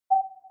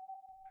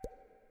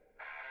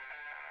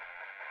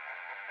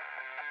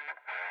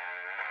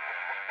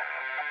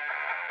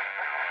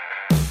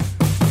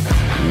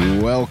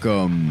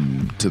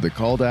Welcome to the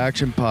Call to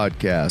Action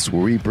podcast,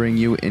 where we bring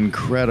you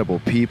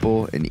incredible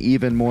people and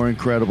even more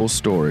incredible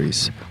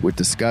stories with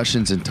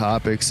discussions and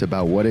topics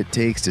about what it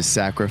takes to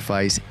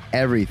sacrifice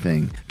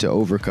everything to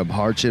overcome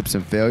hardships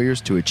and failures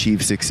to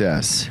achieve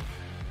success.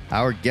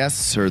 Our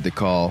guests heard the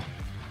call.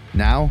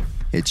 Now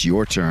it's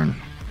your turn.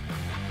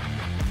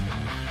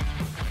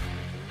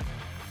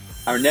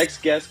 Our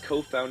next guest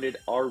co-founded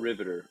R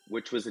Riveter,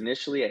 which was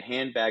initially a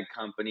handbag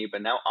company,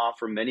 but now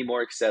offer many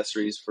more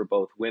accessories for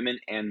both women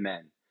and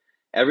men.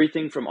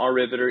 Everything from R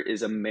Riveter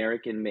is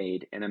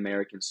American-made and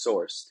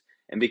American-sourced.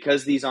 And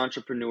because these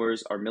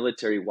entrepreneurs are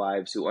military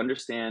wives who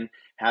understand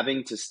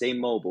having to stay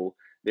mobile,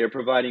 they're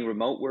providing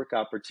remote work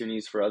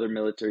opportunities for other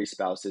military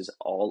spouses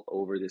all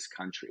over this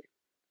country.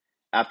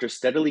 After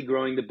steadily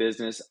growing the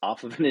business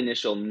off of an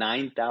initial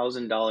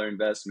 $9,000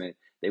 investment,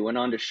 they went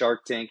on to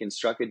Shark Tank and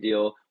struck a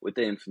deal with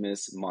the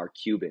infamous Mark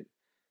Cuban.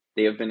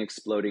 They have been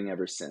exploding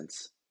ever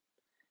since.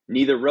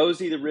 Neither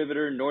Rosie the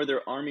Riveter nor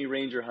their Army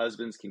Ranger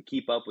husbands can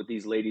keep up with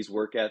these ladies'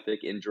 work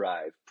ethic and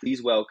drive.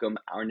 Please welcome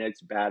our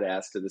next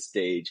badass to the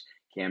stage,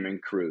 Cameron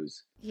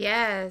Cruz.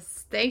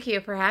 Yes, thank you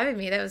for having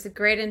me. That was a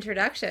great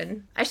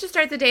introduction. I should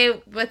start the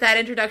day with that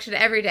introduction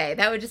every day.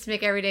 That would just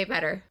make every day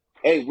better.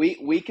 Hey,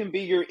 we can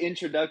be your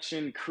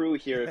introduction crew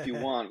here if you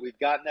want. We've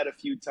gotten that a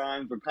few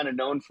times. We're kind of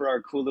known for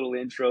our cool little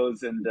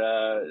intros, and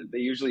they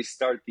usually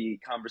start the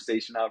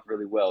conversation out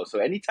really well. So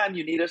anytime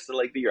you need us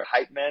to be your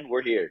hype man,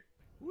 we're here.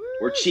 Woo!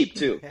 We're cheap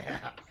too.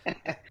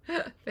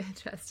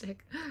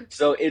 Fantastic.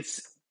 So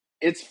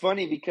it's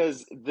funny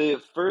because the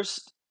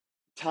first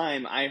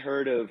time I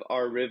heard of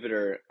R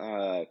Riveter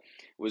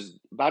was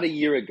about a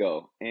year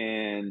ago,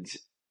 and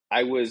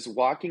I was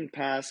walking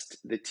past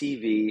the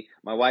TV.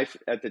 My wife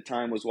at the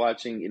time was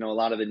watching, a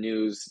lot of the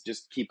news,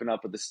 just keeping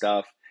up with the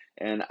stuff.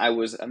 And I've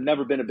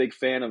never been a big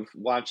fan of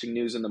watching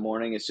news in the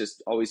morning. It's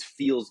just always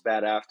feels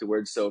bad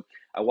afterwards. So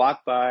I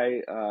walked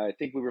by, I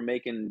think we were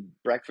making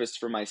breakfast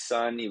for my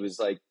son. He was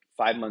like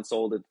 5 months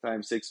old at the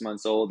time, 6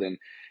 months old. And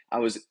I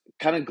was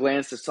kind of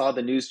glanced, I saw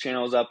the news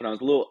channels up, and I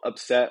was a little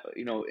upset,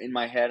 in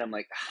my head. I'm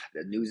like,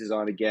 the news is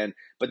on again.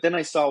 But then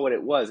I saw what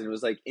it was, and it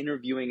was like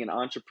interviewing an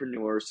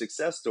entrepreneur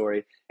success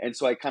story. And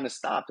so I kind of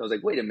stopped. I was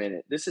like, wait a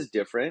minute, this is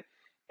different.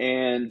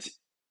 And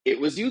it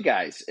was you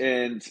guys.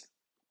 And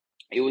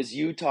it was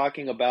you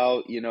talking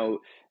about,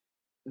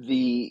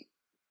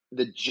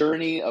 the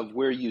journey of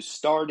where you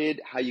started,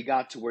 how you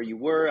got to where you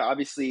were.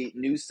 Obviously,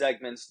 news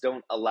segments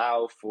don't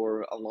allow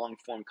for a long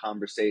form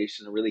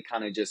conversation, really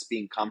kind of just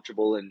being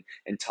comfortable and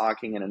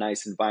talking in a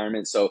nice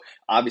environment. So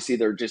obviously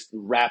they're just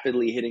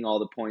rapidly hitting all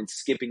the points,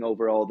 skipping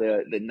over all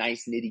the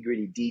nice nitty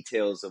gritty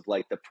details of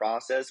the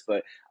process.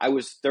 But I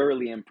was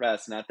thoroughly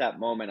impressed. And at that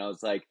moment, I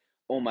was like,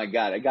 oh my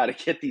God, I got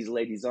to get these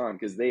ladies on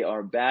because they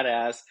are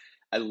badass.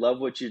 I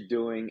love what you're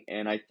doing.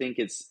 And I think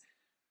it's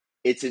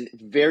a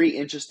very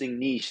interesting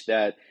niche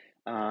that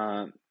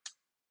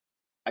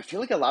I feel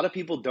like a lot of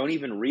people don't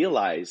even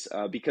realize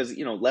because,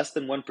 less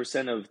than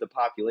 1% of the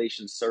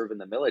population serve in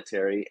the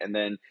military. And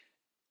then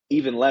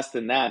even less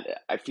than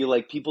that, I feel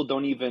like people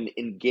don't even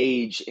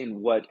engage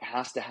in what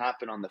has to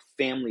happen on the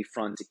family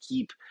front to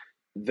keep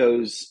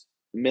those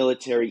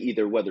military,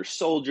 either whether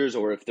soldiers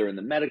or if they're in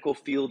the medical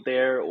field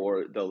there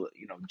or the,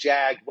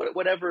 JAG,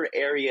 whatever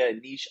area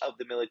niche of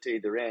the military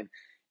they're in.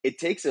 It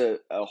takes a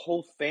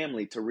whole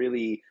family to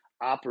really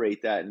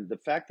operate that. And the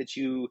fact that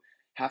you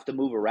have to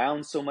move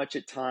around so much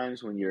at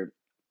times when you're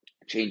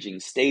changing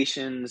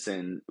stations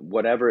and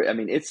whatever. I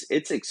mean, it's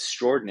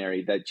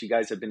extraordinary that you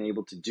guys have been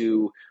able to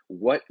do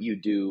what you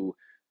do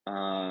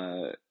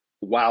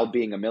while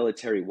being a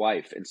military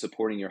wife and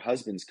supporting your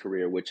husband's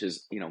career, which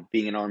is,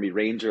 being an Army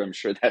Ranger. I'm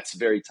sure that's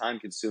very time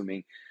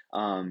consuming.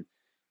 Can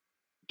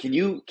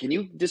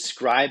you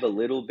describe a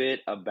little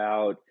bit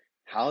about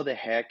how the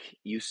heck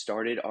you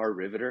started R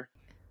Riveter?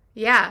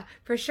 Yeah,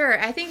 for sure.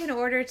 I think in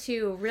order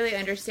to really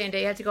understand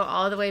it, you have to go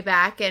all the way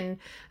back. And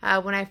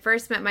when I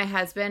first met my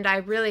husband, I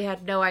really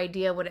had no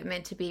idea what it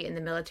meant to be in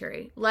the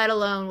military, let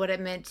alone what it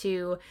meant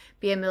to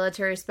be a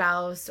military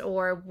spouse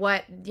or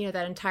what,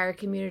 that entire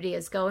community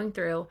is going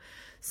through.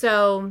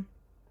 So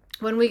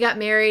when we got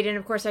married, and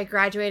of course I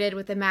graduated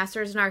with a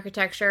master's in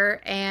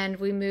architecture,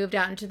 and we moved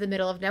out into the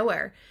middle of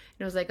nowhere.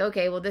 And I was like,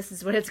 okay, well, this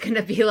is what it's going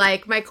to be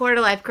like. My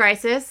quarter life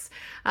crisis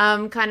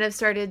kind of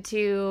started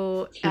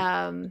to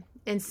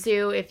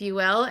ensue, if you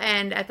will.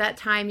 And at that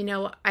time,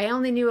 I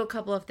only knew a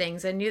couple of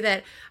things. I knew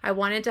that I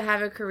wanted to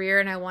have a career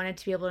and I wanted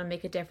to be able to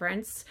make a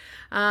difference.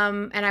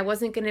 And I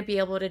wasn't going to be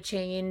able to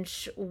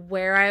change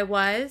where I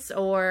was,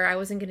 or I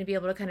wasn't going to be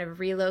able to kind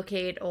of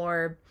relocate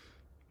or,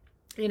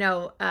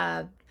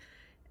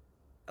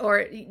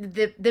 or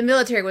the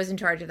military was in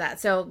charge of that.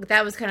 So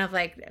that was kind of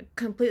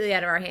completely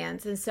out of our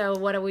hands. And so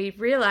what we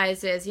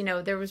realized is,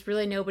 there was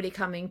really nobody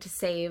coming to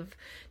save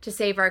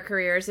our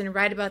careers. And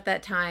right about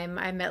that time,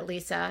 I met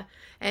Lisa,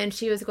 and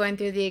she was going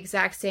through the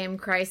exact same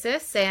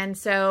crisis. And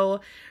so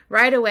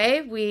right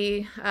away,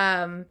 we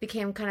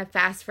became kind of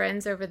fast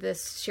friends over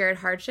this shared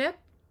hardship.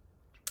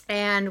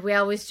 And we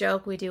always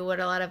joke we do what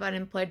a lot of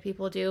unemployed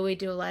people do. We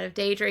do a lot of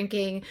day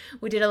drinking.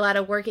 We did a lot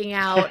of working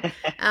out.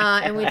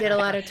 And we did a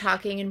lot of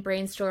talking and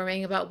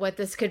brainstorming about what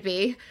this could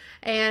be.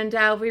 And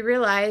we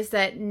realized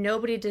that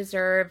nobody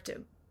deserved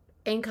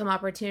income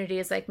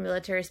opportunities like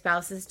military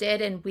spouses did,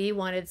 and we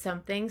wanted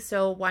something.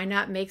 So why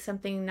not make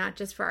something not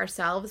just for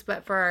ourselves,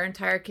 but for our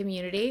entire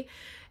community?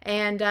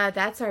 And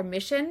that's our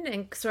mission.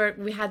 And sort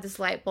of, we had this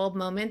light bulb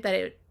moment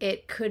that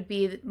it could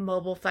be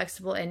mobile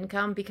flexible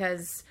income,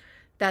 because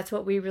that's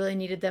what we really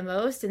needed the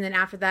most. And then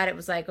after that, it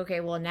was like, okay,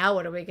 well, now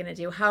what are we going to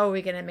do? How are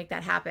we going to make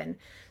that happen?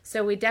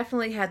 So we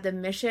definitely had the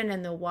mission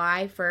and the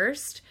why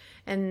first,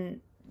 and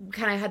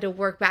kind of had to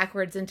work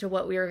backwards into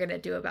what we were going to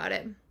do about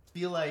it. I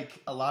feel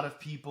like a lot of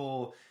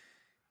people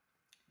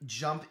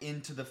jump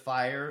into the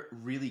fire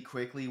really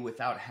quickly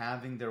without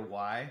having their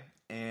why.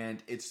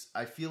 And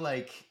I feel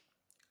like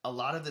a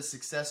lot of the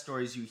success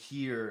stories you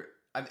hear,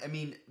 I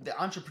mean, the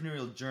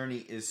entrepreneurial journey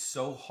is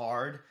so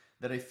hard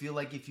that I feel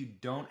like if you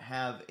don't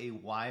have a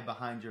why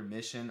behind your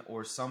mission,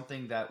 or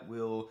something that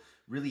will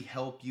really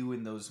help you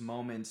in those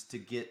moments to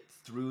get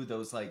through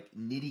those like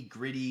nitty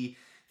gritty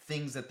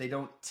things that they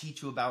don't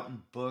teach you about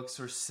in books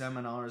or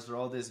seminars or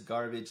all this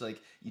garbage,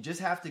 like you just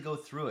have to go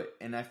through it.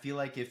 And I feel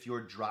like if your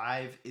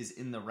drive is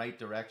in the right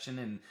direction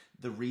and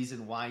the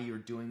reason why you're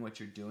doing what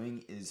you're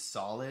doing is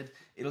solid,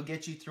 it'll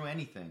get you through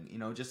anything. You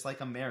know, just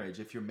like a marriage.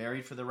 If you're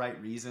married for the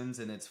right reasons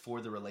and it's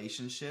for the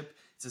relationship,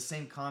 it's the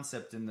same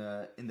concept in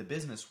the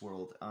business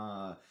world.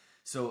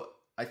 So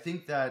I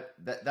think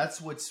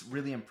that's what's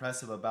really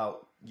impressive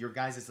about your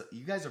guys.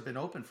 You guys have been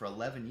open for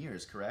 11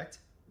 years, correct?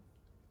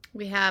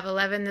 We have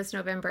 11 this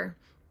November.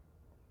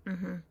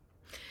 Mm-hmm.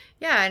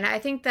 Yeah, and I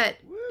think that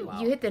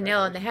you hit the nail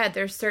on the head.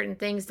 There's certain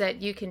things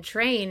that you can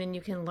train and you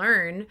can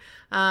learn.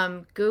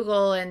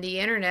 Google and the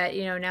internet,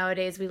 you know,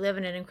 nowadays we live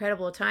in an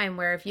incredible time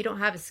where if you don't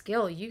have a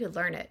skill, you could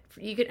learn it.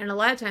 And a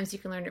lot of times you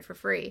can learn it for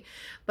free,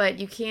 but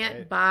you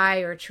can't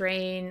buy or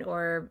train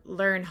or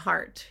learn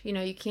heart. You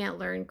know, you can't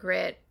learn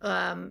grit.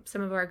 Some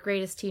of our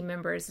greatest team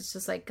members, it's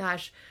just like,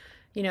 gosh,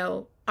 you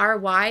know, our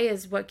why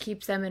is what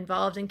keeps them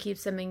involved and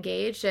keeps them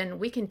engaged, and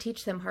we can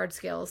teach them hard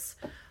skills,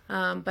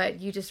 but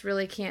you just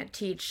really can't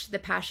teach the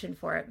passion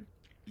for it.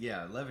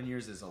 Yeah, 11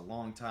 years is a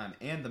long time.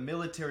 And the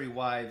military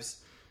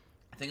wives,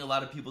 I think a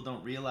lot of people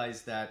don't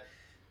realize that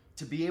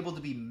to be able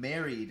to be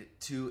married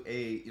to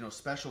a, you know,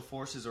 special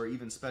forces or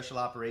even special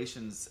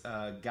operations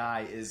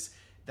guy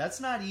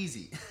that's not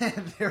easy.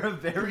 They're a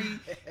very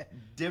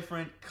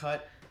different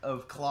cut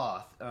of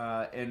cloth,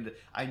 and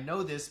I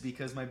know this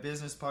because my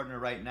business partner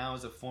right now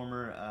is a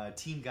former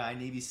team guy,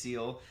 Navy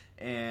SEAL,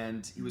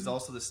 and he was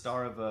also the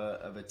star of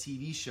a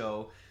TV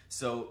show.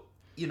 So,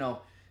 you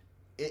know,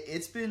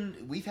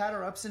 we've had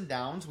our ups and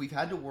downs. We've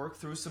had to work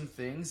through some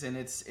things, and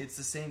it's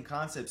the same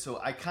concept.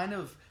 So I'm kind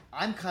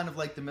of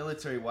like the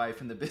military wife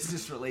in the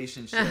business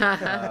relationship,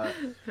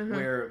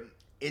 where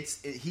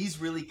he's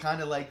really kind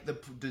of like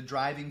the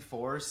driving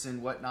force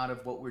and whatnot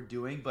of what we're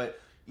doing, but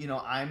you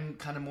know, I'm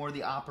kind of more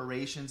the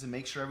operations and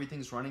make sure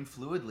everything's running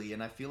fluidly.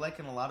 And I feel like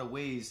in a lot of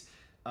ways,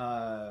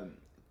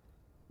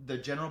 the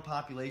general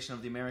population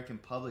of the American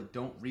public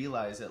don't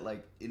realize that,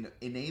 like,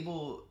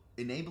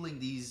 enabling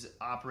these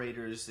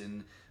operators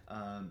and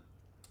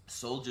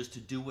soldiers to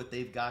do what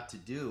they've got to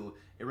do,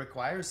 it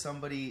requires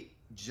somebody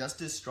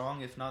just as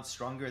strong, if not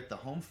stronger, at the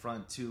home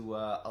front to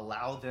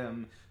allow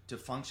them to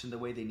function the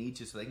way they need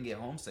to so they can get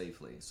home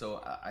safely.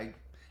 So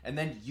and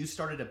then you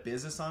started a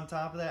business on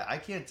top of that. I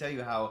can't tell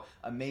you how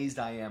amazed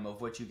I am of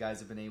what you guys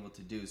have been able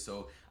to do.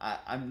 So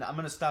I'm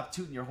going to stop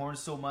tooting your horn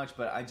so much,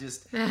 but I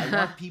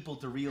want people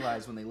to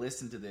realize when they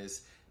listen to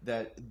this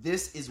that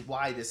this is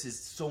why this is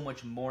so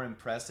much more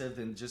impressive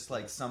than just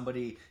like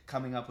somebody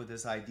coming up with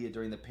this idea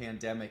during the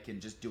pandemic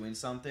and just doing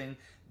something.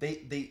 They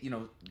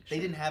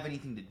didn't have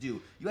anything to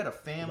do. You had a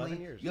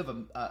family. You have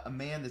a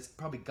man that's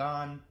probably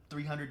gone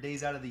 300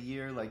 days out of the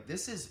year. Like,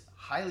 this is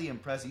highly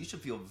impressive. You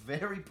should feel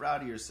very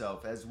proud of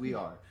yourself, as we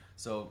are.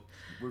 So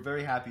we're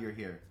very happy you're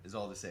here, is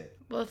all to say.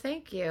 Well,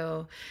 thank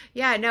you.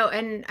 Yeah, no,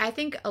 and I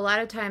think a lot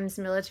of times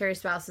military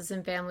spouses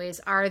and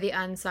families are the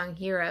unsung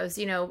heroes.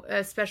 You know,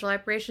 special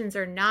operations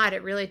or not,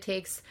 it really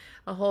takes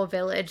a whole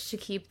village to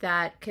keep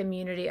that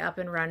community up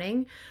and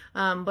running.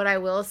 What I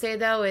will say,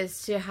 though,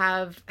 is to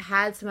have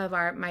had some of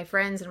my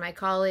friends and my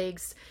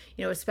colleagues,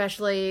 you know,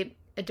 especially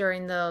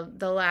during the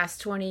last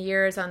 20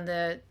 years on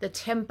the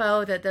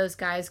tempo that those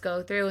guys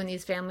go through and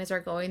these families are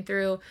going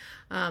through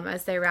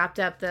as they wrapped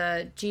up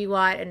the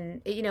GWOT.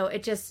 And, you know,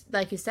 it just,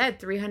 like you said,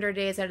 300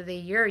 days out of the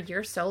year,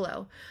 you're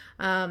solo.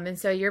 And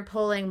so you're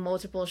pulling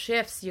multiple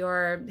shifts.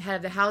 You're head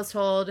of the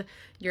household,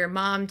 your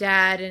mom,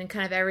 dad, and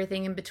kind of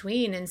everything in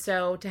between. And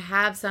so to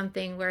have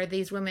something where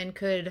these women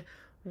could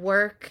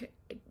work,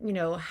 you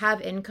know, have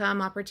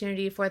income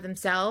opportunity for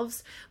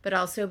themselves, but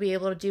also be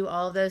able to do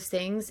all of those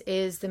things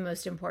is the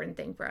most important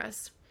thing for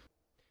us.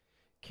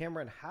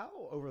 Cameron, how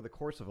over the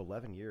course of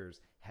 11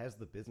 years has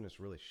the business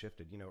really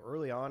shifted?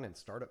 Early on in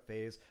startup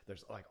phase,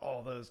 there's like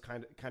all those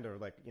kind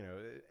of like,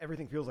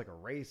 everything feels like a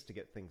race to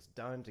get things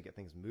done, to get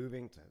things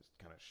moving, to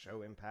kind of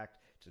show impact,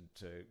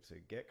 to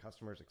get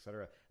customers, et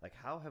cetera. Like,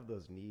 how have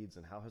those needs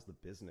and how has the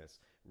business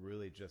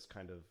really just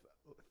kind of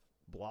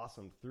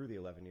blossomed through the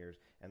 11 years?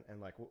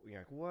 And like,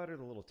 what are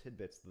the little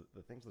tidbits,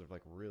 the things that have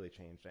like really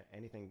changed?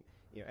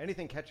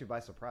 Anything catch you by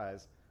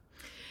surprise?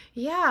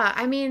 Yeah,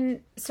 I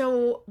mean,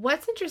 so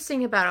what's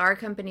interesting about our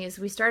company is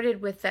we started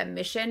with that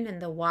mission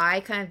and the why,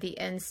 kind of the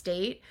end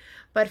state.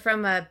 But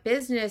from a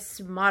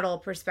business model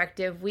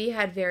perspective, we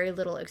had very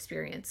little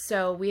experience.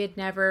 So we had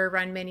never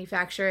run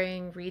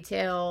manufacturing,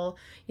 retail,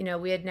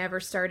 we had never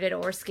started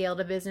or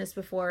scaled a business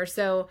before.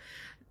 So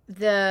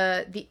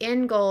the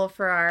end goal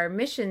for our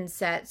mission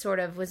set sort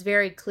of was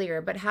very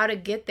clear, but how to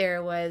get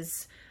there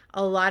was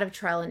a lot of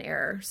trial and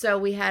error. So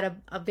we had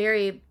a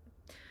very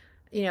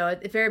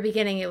at the very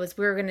beginning, it was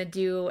we were going to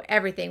do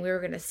everything. We were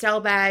going to sell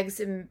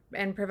bags and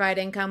provide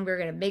income. We were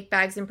going to make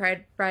bags and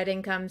provide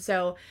income.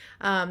 So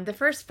the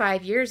first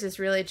 5 years is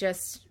really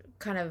just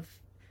kind of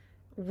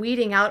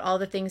weeding out all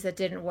the things that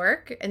didn't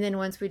work. And then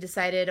once we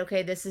decided,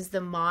 okay, this is the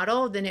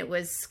model, then it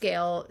was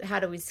scale. How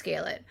do we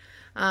scale it?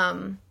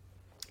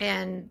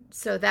 And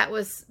so that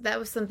was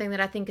something that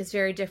I think is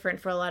very different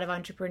for a lot of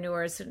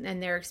entrepreneurs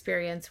and their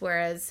experience.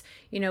 Whereas,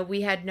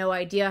 we had no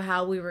idea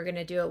how we were going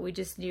to do it. We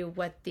just knew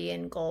what the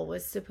end goal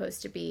was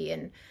supposed to be.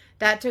 And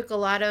that took a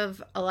lot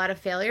of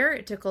failure.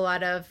 It took a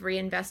lot of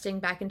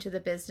reinvesting back into the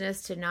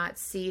business to not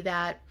see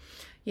that,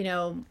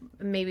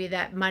 maybe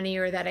that money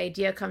or that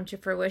idea come to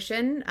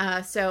fruition.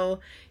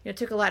 So it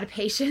took a lot of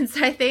patience,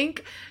 I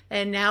think.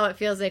 And now it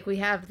feels like we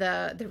have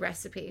the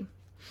recipe.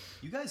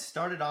 You guys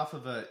started off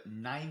of a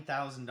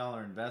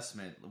 $9,000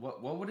 investment.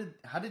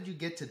 How did you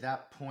get to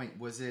that point?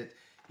 Was it,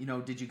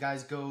 did you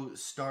guys go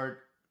start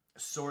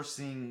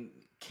sourcing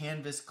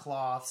canvas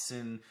cloths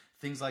and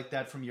things like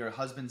that from your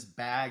husband's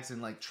bags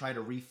and like try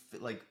to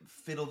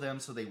fiddle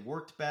them so they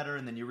worked better?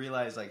 And then you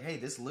realize like, hey,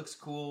 this looks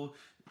cool.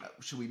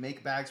 Should we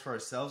make bags for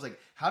ourselves? Like,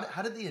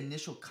 how did the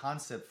initial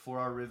concept for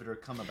our Riveter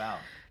come about?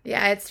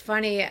 Yeah, it's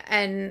funny.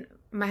 And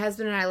my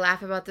husband and I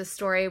laugh about this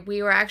story.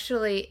 We were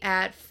actually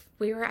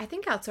I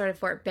think outside of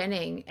Fort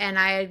Benning, and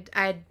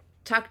I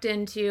tucked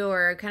into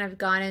or kind of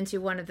gone into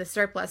one of the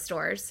surplus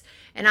stores,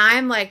 and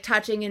I'm like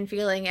touching and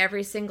feeling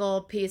every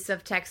single piece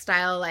of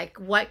textile, like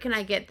what can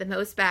I get the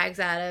most bags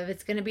out of?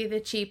 It's going to be the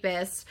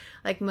cheapest,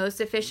 like most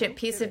efficient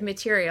piece of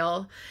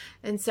material.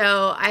 And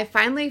so I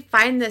finally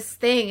find this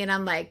thing and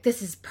I'm like,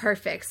 this is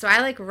perfect. So I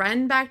like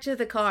run back to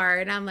the car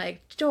and I'm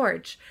like,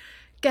 George,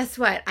 guess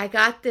what? I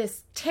got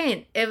this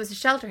tent. It was a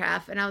shelter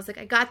half. And I was like,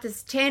 I got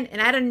this tent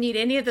and I don't need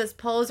any of those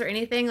poles or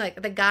anything.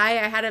 Like the guy,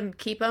 I had him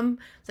keep them.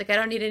 It's like, I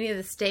don't need any of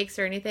the stakes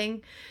or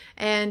anything.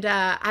 And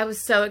I was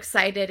so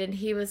excited. And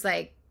he was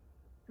like,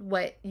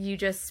 what, you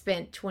just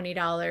spent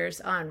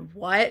 $20 on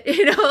what?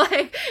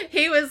 Like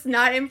he was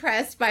not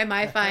impressed by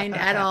my find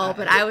at all,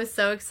 but I was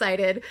so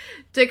excited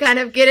to kind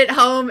of get it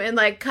home and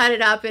like cut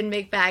it up and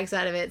make bags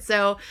out of it.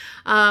 So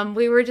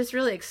we were just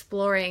really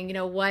exploring,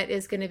 what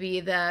is going to be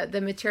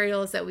the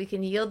materials that we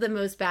can yield the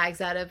most bags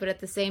out of, but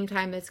at the same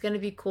time, it's going to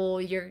be cool.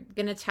 You're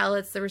going to tell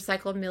it's the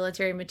recycled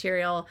military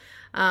material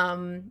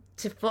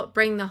to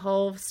bring the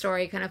whole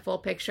story kind of full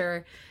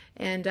picture.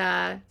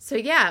 And so,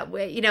 yeah,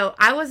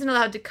 I wasn't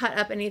allowed to cut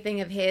up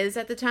anything of his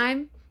at the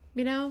time,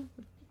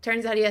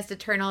 Turns out he has to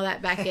turn all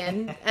that back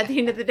in at the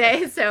end of the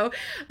day. So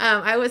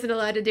I wasn't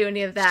allowed to do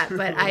any of that.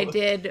 But I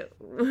did.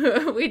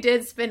 We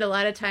did spend a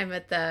lot of time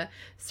at the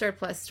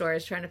surplus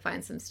stores trying to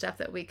find some stuff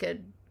that we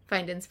could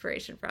find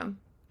inspiration from.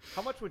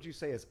 How much would you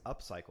say is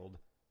upcycled?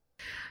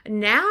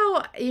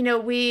 Now,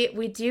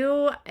 we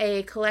do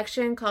a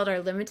collection called our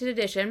limited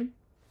edition.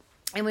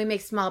 And we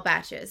make small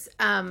batches.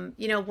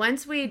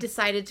 Once we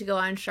decided to go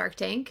on Shark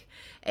Tank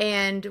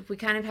and we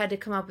kind of had to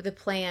come up with a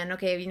plan,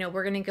 okay,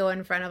 we're going to go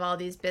in front of all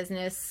these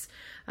business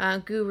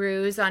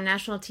gurus on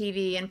national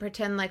TV and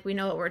pretend like we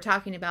know what we're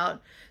talking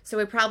about. So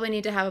we probably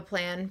need to have a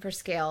plan for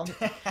scale.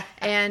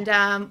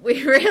 And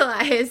we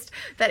realized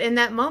that in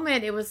that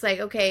moment, it was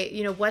like,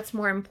 okay, what's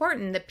more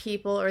important, the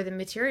people or the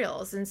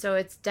materials? And so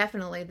it's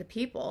definitely the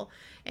people.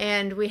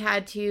 And we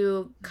had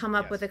to come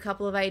up with a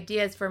couple of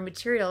ideas for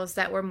materials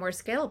that were more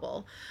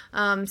scalable.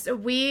 So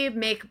we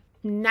make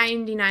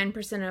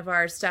 99% of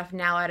our stuff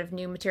now out of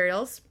new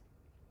materials.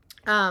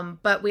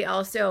 But we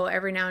also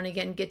every now and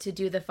again get to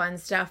do the fun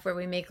stuff where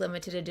we make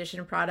limited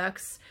edition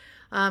products.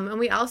 And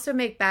we also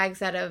make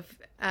bags out of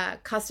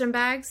custom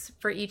bags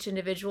for each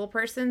individual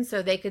person.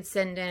 So they could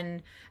send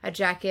in a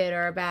jacket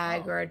or a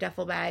bag or a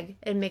duffel bag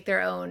and make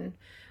their own.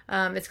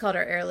 It's called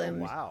our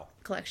heirloom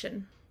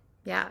collection.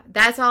 Yeah,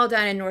 that's all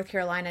done in North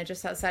Carolina,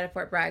 just outside of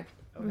Fort Bragg.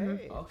 Okay.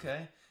 Mm-hmm.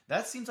 Okay.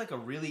 That seems like a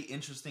really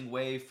interesting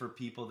way for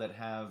people that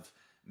have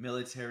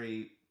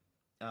military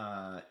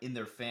in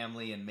their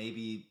family and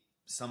maybe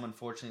some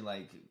unfortunately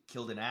like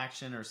killed in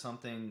action or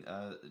something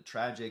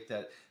tragic,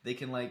 that they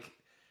can like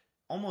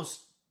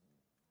almost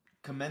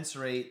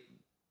commensurate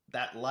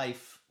that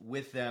life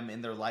with them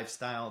in their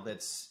lifestyle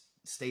that's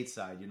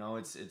stateside. You know,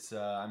 it's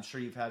I'm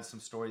sure you've had some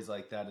stories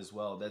like that as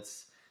well.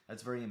 That's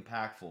very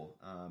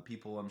impactful.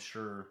 People, I'm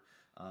sure,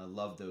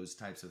 love those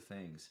types of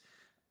things.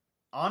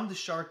 On the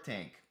Shark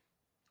Tank,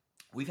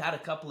 we've had a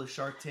couple of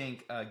Shark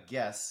Tank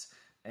guests,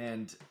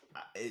 and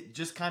it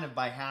just kind of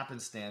by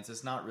happenstance,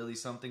 it's not really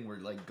something we're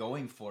like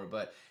going for,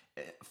 but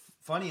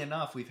funny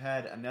enough, we've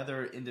had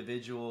another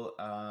individual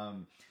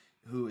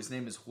who, his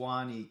name is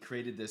Juan. He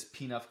created this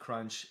Peanut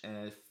Crunch,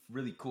 and a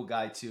really cool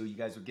guy too. You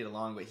guys would get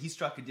along, but he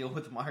struck a deal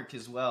with Mark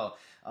as well.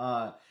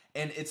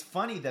 And it's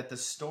funny that the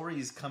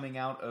stories coming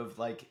out of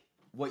like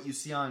what you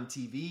see on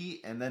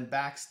TV and then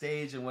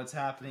backstage and what's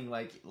happening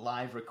like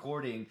live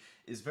recording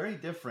is very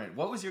different.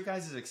 What was your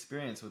guys'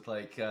 experience with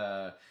like,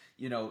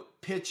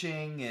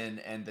 pitching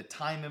and the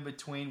time in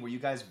between? Were you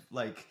guys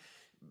like,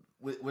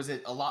 was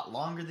it a lot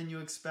longer than you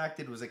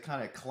expected? Was it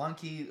kind of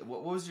clunky?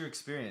 What was your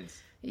experience?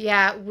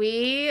 Yeah,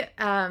 we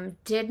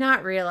did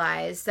not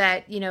realize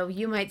that,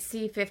 you might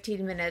see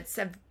 15 minutes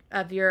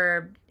of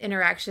your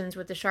interactions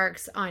with the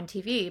sharks on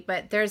TV,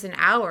 but there's an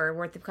hour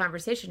worth of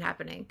conversation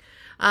happening.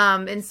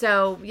 And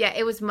so, yeah,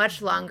 it was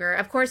much longer.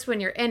 Of course,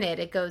 when you're in it,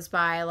 it goes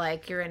by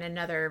like you're in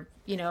another,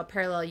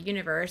 parallel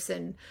universe.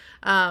 And,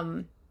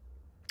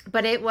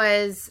 but it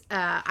was,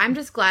 I'm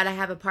just glad I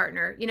have a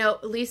partner.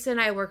 Lisa and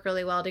I work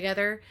really well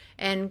together,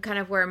 and kind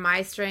of where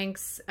my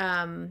strengths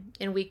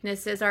and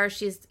weaknesses are,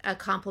 she's a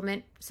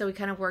complement. So we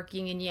kind of work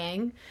yin and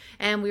yang,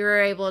 and we were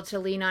able to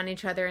lean on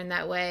each other in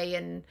that way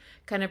and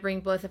kind of bring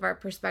both of our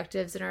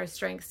perspectives and our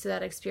strengths to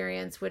that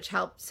experience, which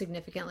helped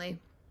significantly.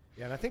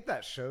 Yeah, and I think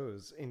that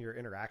shows in your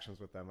interactions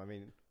with them. I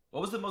mean,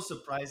 what was the most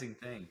surprising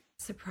thing?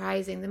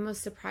 The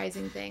most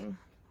surprising thing.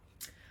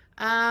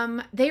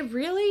 They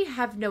really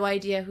have no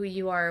idea who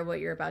you are or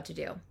what you're about to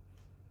do.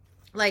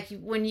 Like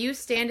when you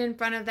stand in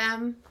front of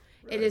them,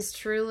 right. It is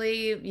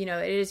truly,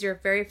 it is your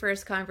very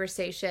first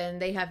conversation.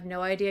 They have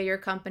no idea your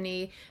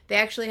company. They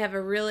actually have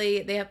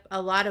they have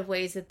a lot of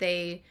ways that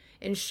they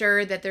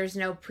ensure that there's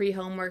no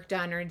pre-homework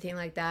done or anything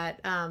like that.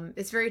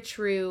 It's very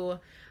true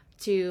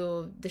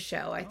to the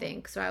show, I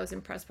think. So I was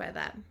impressed by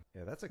that.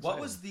 Yeah, that's exciting.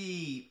 What was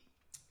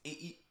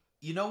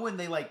when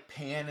they like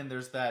pan and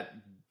there's that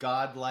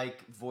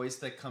godlike voice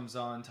that comes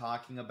on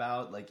talking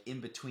about like in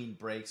between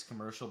breaks,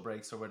 commercial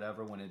breaks or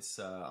whatever, when it's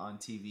on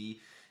TV.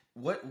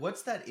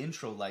 What's that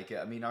intro like?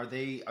 I mean, are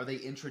they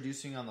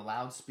introducing on the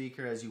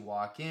loudspeaker as you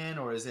walk in,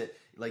 or is it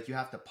like you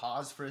have to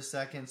pause for a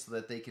second so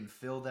that they can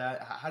fill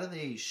that? How do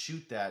they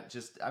shoot that?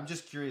 I'm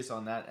just curious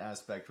on that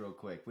aspect real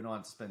quick. We don't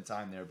have to spend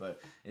time there,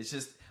 but it's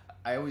just,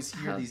 I always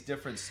hear these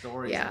different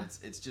stories. Yeah. And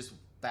it's just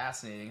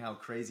fascinating how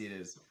crazy it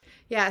is.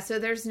 Yeah. So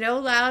there's no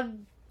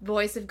loud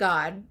voice of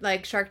God,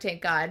 like Shark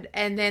Tank God,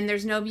 and then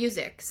there's no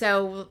music.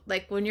 So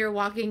like when you're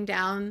walking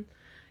down,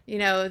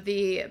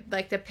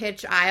 the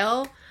pitch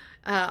aisle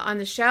on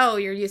the show,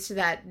 you're used to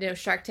that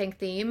Shark Tank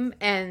theme,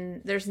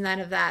 and there's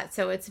none of that.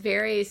 So it's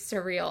very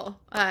surreal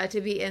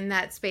to be in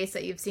that space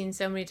that you've seen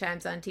so many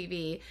times on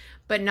TV,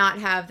 but not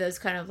have those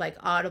kind of like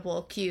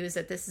audible cues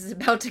that this is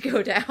about to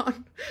go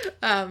down.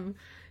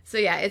 So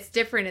yeah, it's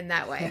different in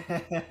that way.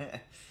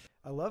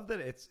 I love that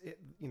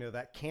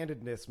that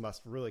candidness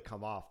must really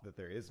come off, that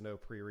there is no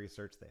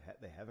pre-research.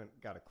 They haven't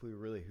got a clue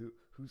really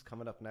who's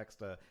coming up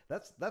next.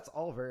 That's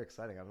all very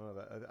exciting. I don't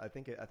know. I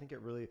think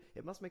it really,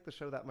 it must make the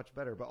show that much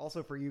better, but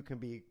also for you can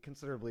be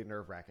considerably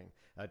nerve-wracking.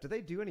 Do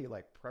they do any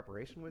like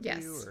preparation with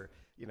Yes. you, or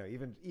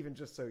even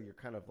just so you're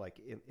kind of like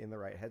in the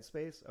right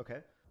headspace? Okay.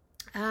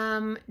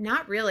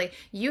 Not really.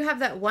 You have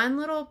that one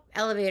little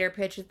elevator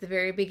pitch at the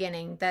very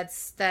beginning.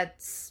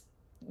 That's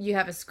you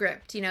have a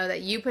script, that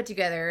you put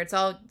together. It's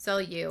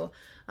all you.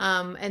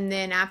 And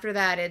then after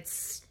that,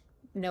 it's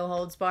no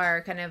holds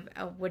bar, kind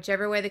of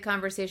whichever way the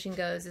conversation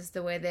goes is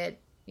the way that,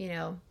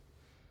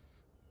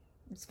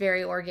 it's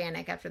very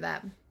organic after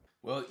that.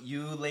 Well,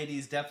 you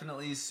ladies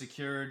definitely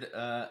secured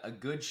a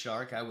good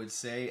shark, I would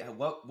say.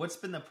 What's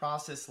been the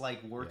process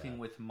like working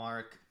with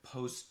Mark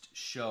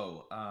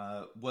post-show?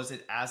 Was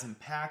it as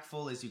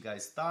impactful as you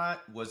guys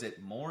thought? Was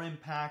it more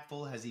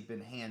impactful? Has he been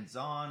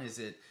hands-on?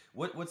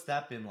 What's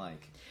that been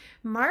like?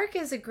 Mark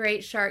is a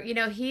great shark.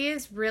 He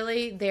is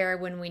really there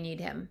when we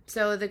need him.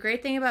 So the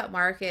great thing about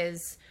Mark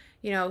is,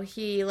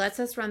 he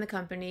lets us run the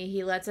company.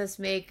 He lets us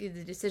make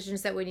the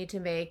decisions that we need to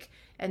make.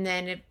 And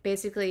then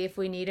basically, if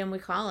we need him, we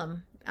call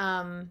him.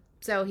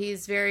 So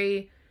he's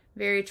very,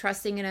 very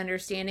trusting and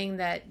understanding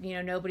that,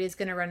 nobody's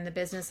going to run the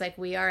business like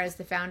we are as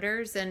the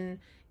founders. And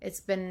it's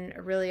been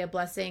really a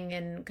blessing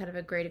and kind of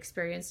a great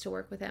experience to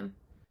work with him.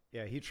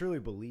 Yeah, he truly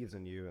believes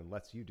in you and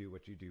lets you do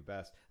what you do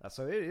best.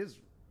 So it is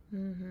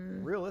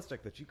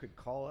realistic that you could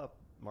call up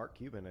Mark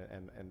Cuban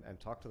and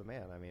talk to the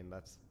man. I mean,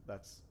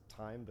 that's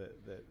time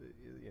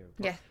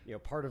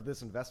that part of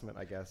this investment,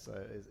 I guess,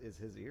 is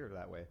his ear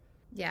that way.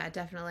 Yeah,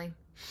 definitely.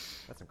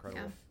 That's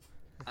incredible.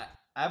 Yeah.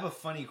 I have a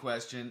funny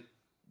question.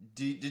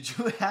 Did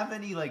you have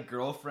any like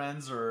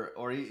girlfriends or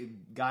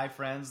guy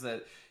friends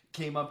that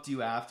came up to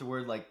you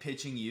afterward, like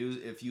pitching you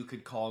if you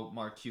could call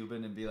Mark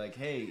Cuban and be like,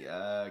 "Hey,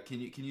 can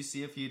you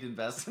see if you'd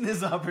invest in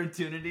this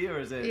opportunity?" Or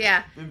has it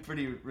been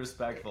pretty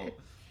respectful?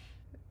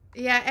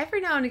 Yeah,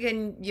 every now and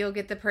again you'll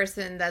get the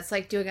person that's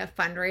like doing a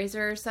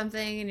fundraiser or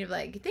something and you're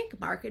like, "You think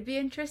Mark would be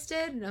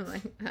interested?" And I'm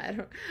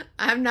like,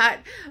 I'm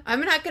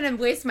not going to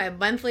waste my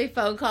monthly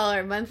phone call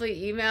or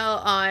monthly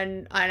email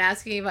on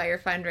asking about your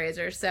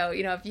fundraiser. So,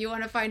 if you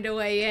want to find a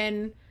way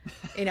in,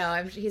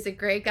 he's a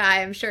great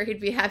guy. I'm sure he'd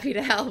be happy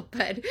to help,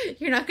 but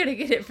you're not going to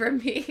get it from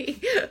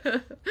me.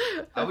 I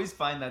always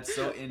find that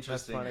so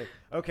interesting. That's funny.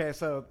 Okay,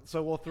 so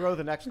we'll throw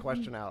the next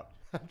question out.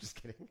 I'm just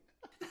kidding.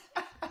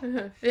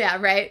 Yeah,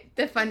 right.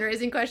 The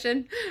fundraising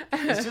question.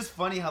 It's just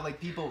funny how like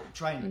people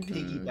try and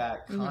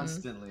piggyback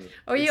constantly.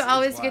 Or you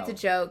always get the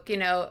joke, you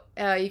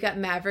got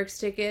Mavericks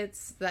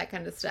tickets, that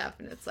kind of stuff,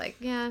 and it's like,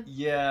 yeah.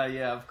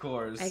 Yeah, of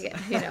course. I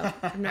get,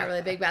 I'm not really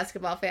a big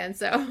basketball fan,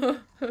 so.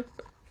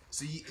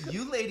 So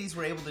you ladies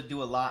were able to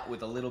do a lot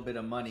with a little bit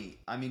of money.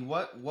 I mean,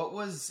 what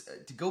was,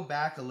 to go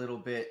back a little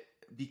bit,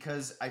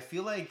 because I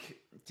feel like,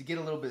 to get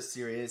a little bit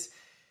serious,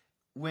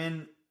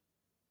 when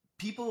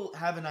people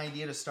have an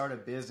idea to start a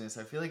business,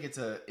 I feel like it's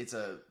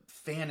a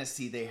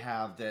fantasy they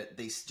have that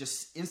they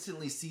just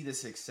instantly see the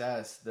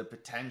success, the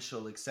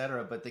potential,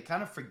 etc. But they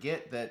kind of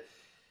forget that,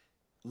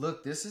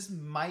 look, this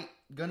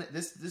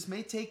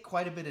may take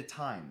quite a bit of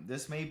time.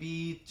 This may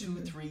be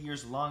 2-3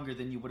 years longer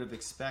than you would have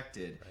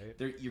expected.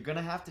 Right. You're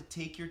gonna have to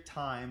take your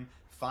time,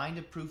 find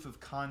a proof of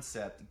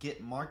concept,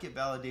 get market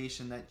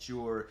validation that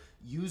your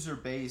user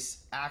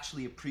base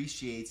actually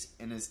appreciates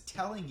and is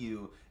telling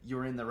you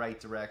you're in the right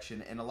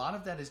direction. And a lot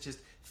of that is just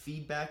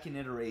feedback and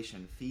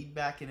iteration,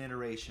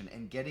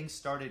 and getting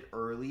started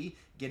early,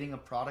 getting a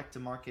product to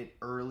market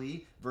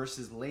early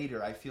versus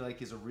later, I feel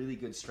like is a really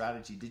good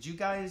strategy. Did you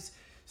guys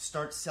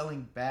start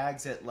selling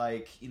bags at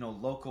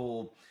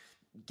local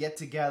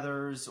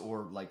get-togethers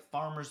or like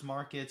farmers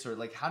markets, or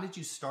like how did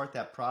you start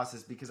that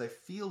process? Because I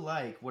feel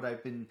like what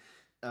I've been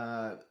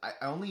I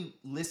only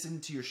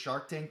listened to your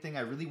Shark Tank thing. I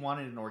really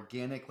wanted an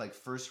organic like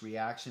first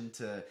reaction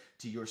to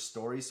your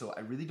story, so I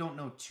really don't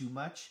know too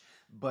much,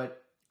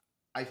 but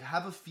I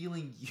have a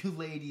feeling you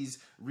ladies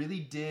really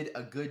did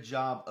a good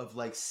job of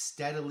like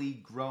steadily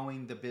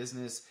growing the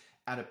business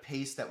at a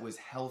pace that was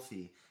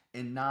healthy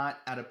and not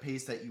at a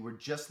pace that you were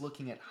just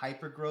looking at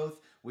hyper growth,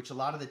 which a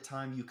lot of the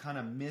time you kind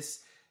of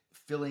miss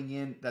filling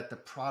in that the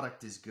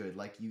product is good.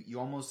 Like you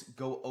almost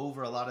go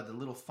over a lot of the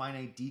little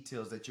finite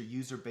details that your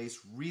user base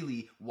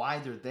really, why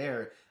they're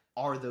there,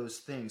 are those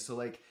things. So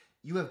like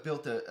you have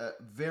built a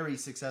very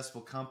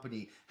successful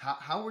company.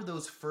 How were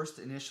those first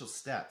initial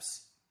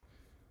steps?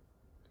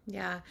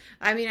 Yeah.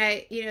 I mean,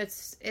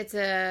 it's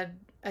a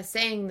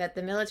saying that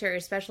the military,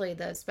 especially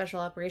the special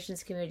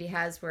operations community,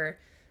 has, where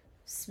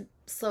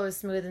slow is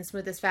smooth and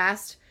smooth is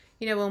fast.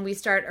 When we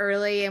start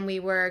early and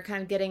we were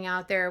kind of getting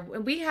out there,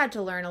 we had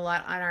to learn a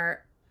lot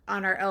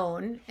on our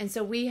own. And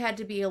so we had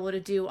to be able to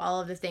do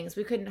all of the things.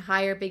 We couldn't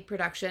hire big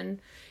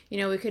production.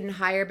 We couldn't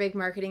hire big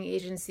marketing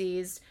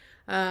agencies.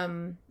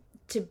 To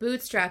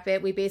bootstrap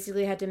it, we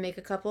basically had to make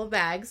a couple of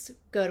bags,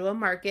 go to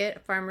a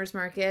farmer's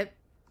market.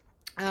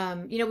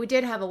 We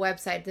did have a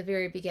website at the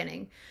very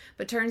beginning,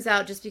 but turns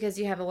out just because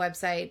you have a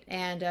website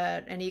and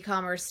an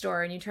e-commerce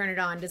store and you turn it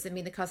on doesn't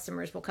mean the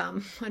customers will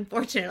come.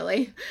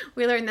 Unfortunately,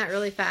 we learned that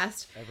really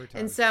fast. Every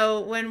time. And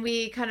so when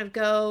we kind of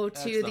go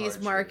to these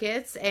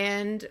markets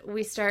and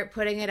we start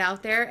putting it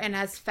out there, and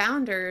as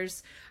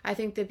founders, I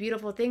think the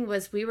beautiful thing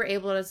was we were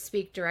able to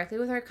speak directly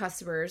with our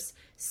customers,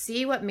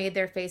 see what made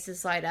their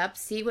faces light up,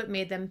 see what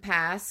made them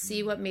pass,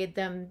 see what made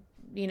them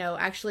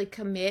actually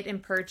commit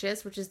and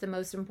purchase, which is the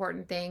most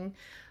important thing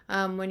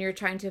when you're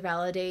trying to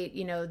validate,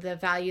 the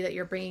value that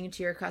you're bringing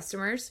to your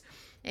customers.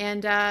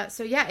 And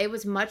so, yeah, it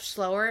was much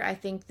slower, I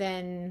think,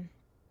 than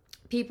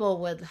people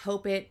would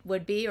hope it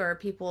would be, or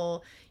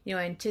people,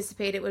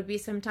 anticipate it would be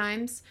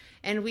sometimes.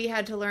 And we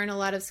had to learn a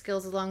lot of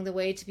skills along the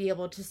way to be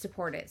able to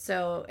support it.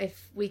 So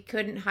if we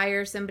couldn't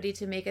hire somebody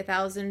to make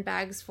 1,000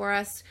 bags for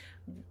us,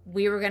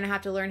 we were going to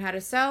have to learn how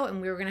to sew,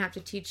 and we were going to have to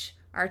teach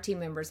our team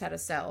members how to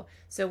sew.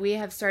 So we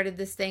have started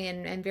this thing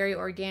and very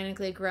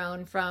organically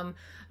grown from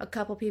a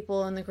couple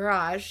people in the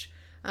garage,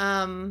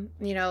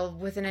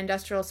 with an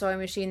industrial sewing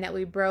machine that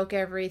we broke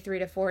every 3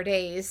 to 4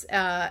 days,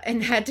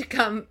 and had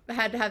to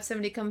have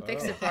somebody come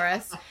fix it for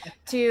us,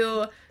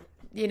 to,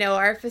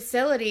 our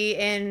facility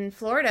in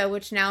Florida,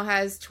 which now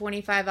has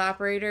 25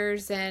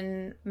 operators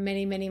and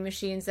many, many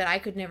machines that I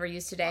could never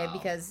use today. Wow.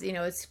 Because,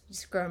 it's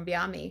just grown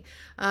beyond me.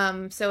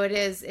 So it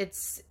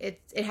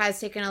has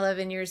taken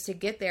 11 years to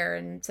get there.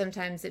 And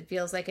sometimes it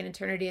feels like an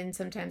eternity and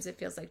sometimes it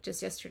feels like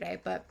just yesterday.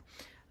 But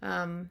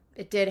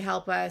it did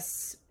help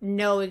us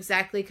know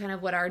exactly kind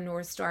of what our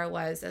North Star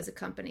was as a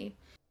company.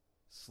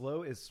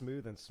 Slow is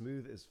smooth and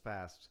smooth is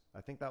fast.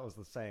 I think that was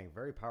the saying.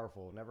 Very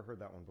powerful. Never heard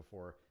that one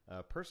before.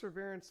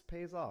 Perseverance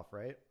pays off,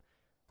 right?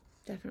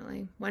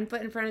 Definitely. One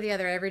foot in front of the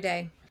other every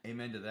day.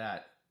 Amen to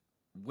that.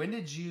 When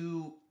did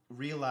you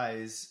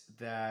realize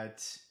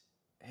that,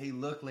 hey,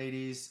 look,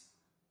 ladies,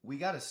 we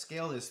got to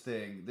scale this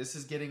thing. This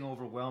is getting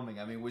overwhelming.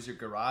 I mean, was your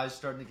garage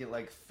starting to get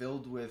like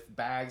filled with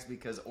bags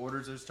because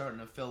orders are starting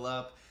to fill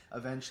up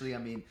eventually? I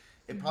mean,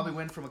 it probably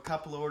went from a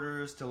couple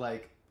orders to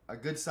like a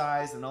good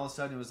size, and all of a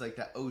sudden it was like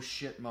that oh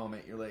shit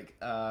moment. You're like,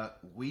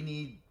 we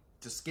need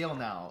to scale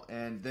now,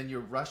 and then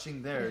you're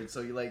rushing there, and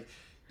so you're like,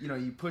 you know,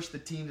 you push the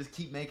team to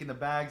keep making the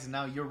bags, and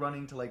now you're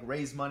running to like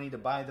raise money to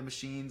buy the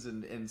machines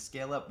and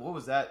scale up. What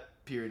was that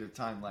period of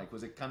time like?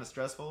 Was it kind of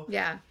stressful?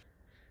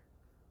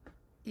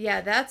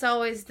 Yeah, that's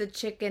always the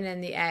chicken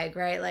and the egg,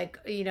 right? Like,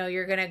 you know,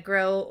 you're going to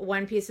grow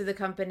one piece of the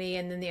company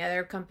and then the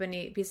other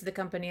piece of the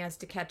company has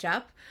to catch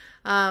up.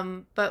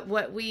 But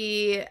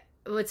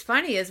what's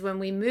funny is when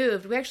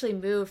we actually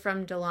moved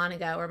from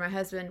Dahlonega, where my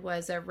husband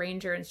was a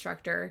ranger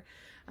instructor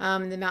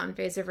in the Mountain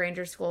Phase of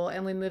Ranger School,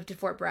 and we moved to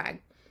Fort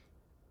Bragg.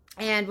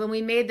 And when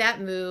we made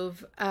that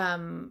move,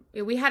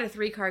 we had a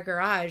 3-car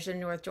garage in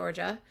North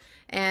Georgia.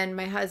 And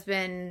my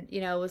husband,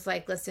 you know, was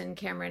like, listen,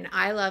 Cameron,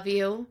 I love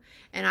you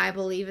and I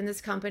believe in this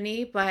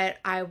company, but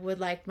I would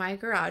like my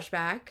garage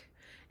back.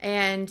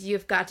 And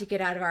you've got to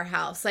get out of our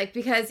house. Like,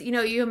 because, you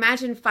know, you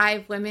imagine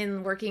 5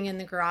 women working in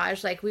the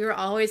garage. Like, we were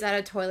always out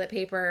of toilet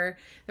paper.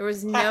 There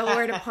was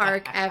nowhere to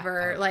park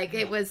ever. Like,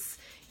 it was,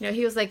 you know,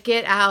 he was like,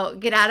 get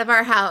out of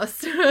our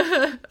house.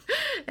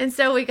 And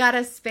so we got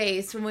a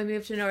space when we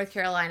moved to North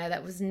Carolina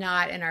that was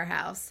not in our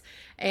house.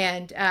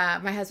 And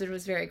my husband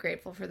was very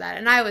grateful for that.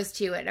 And I was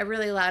too. It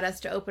really allowed us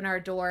to open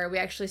our door. We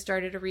actually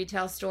started a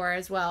retail store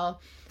as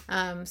well.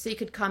 So you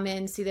could come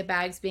in, see the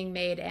bags being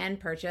made and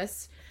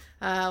purchase,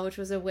 which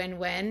was a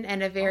win-win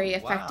and a very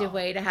effective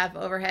way to have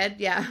overhead.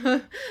 Yeah.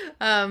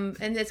 And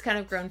it's kind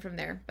of grown from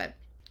there. But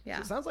yeah.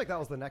 So it sounds like that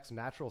was the next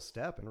natural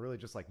step, and really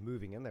just like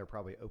moving in there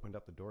probably opened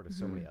up the door to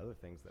so many other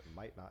things that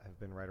might not have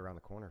been right around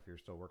the corner if you're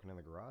still working in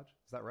the garage.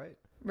 Is that right?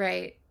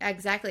 Right.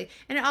 Exactly.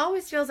 And it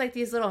always feels like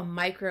these little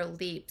micro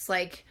leaps,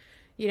 like,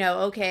 you know,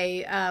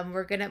 okay,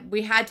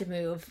 we had to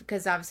move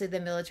because obviously the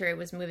military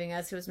was moving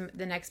us. It was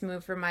the next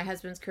move for my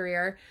husband's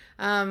career.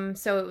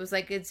 So it was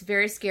like, it's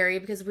very scary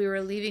because we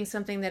were leaving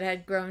something that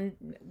had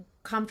grown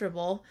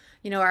comfortable.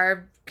 You know,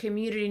 our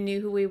community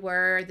knew who we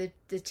were.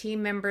 The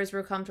team members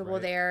were comfortable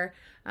there.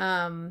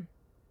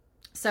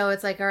 So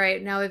it's like, all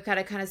right, now we've got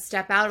to kind of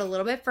step out a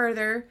little bit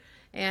further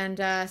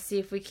and see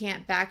if we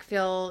can't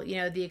backfill, you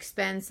know, the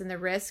expense and the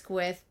risk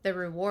with the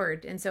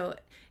reward. And so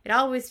it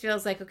always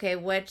feels like, okay,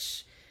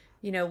 which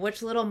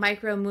little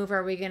micro move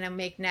are we going to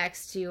make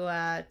next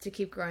to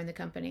keep growing the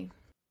company?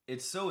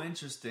 It's so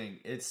interesting.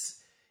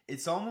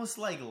 It's almost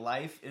like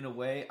life in a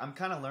way. I'm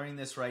kind of learning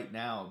this right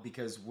now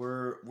because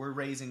we're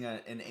raising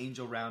an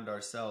angel round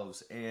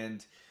ourselves,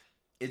 and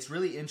it's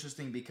really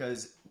interesting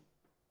because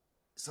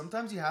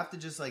sometimes you have to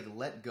just like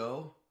let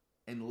go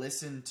and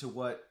listen to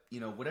what, you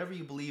know, whatever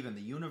you believe in,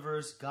 the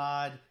universe,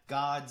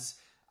 gods,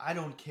 I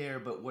don't care,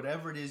 but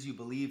whatever it is you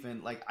believe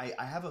in, like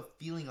I have a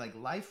feeling like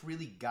life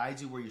really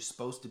guides you where you're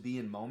supposed to be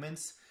in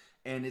moments,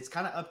 and it's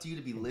kind of up to you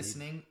to be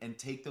listening and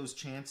take those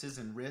chances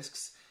and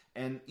risks.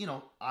 And, you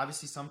know,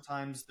 obviously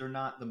sometimes they're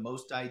not the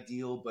most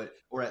ideal,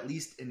 or at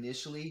least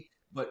initially,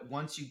 but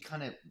once you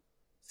kind of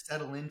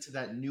settle into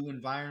that new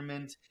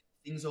environment,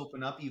 things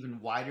open up even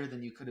wider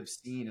than you could have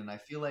seen. And I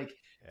feel like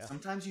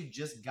sometimes you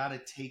just got to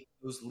take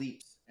those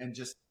leaps and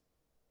just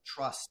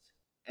trust.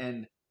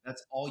 And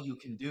that's all you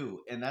can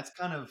do. And that's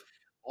kind of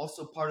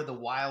also part of the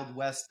wild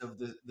west of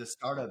the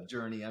startup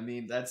journey. I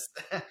mean, that's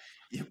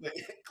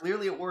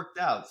clearly it worked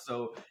out.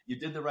 So you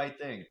did the right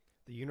thing.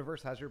 The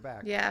universe has your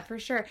back. Yeah, for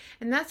sure.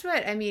 And that's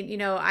what, I mean, you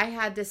know, I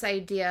had this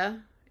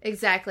idea.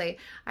 Exactly.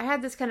 I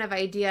had this kind of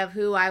idea of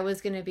who I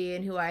was going to be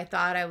and who I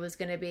thought I was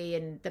going to be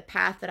and the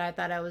path that I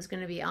thought I was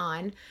going to be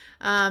on.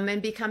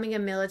 And becoming a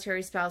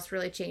military spouse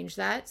really changed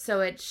that.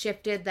 So it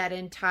shifted that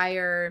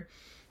entire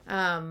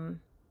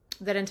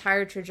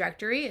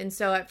trajectory. And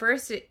so at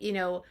first, you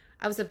know,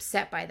 I was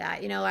upset by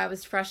that. You know, I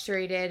was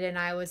frustrated and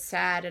I was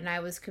sad and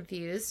I was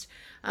confused.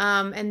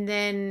 And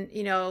then,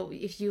 you know,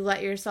 if you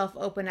let yourself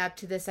open up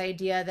to this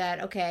idea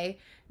that, okay,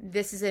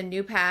 this is a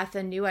new path,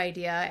 a new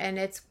idea, and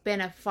it's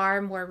been a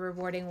far more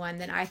rewarding one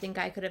than I think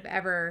I could have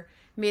ever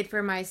made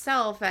for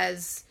myself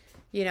as,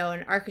 you know,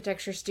 an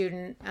architecture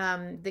student,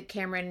 that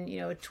Cameron,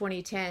 you know,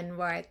 2010,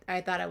 where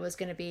I thought I was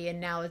going to be. And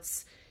now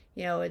it's,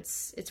 you know,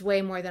 it's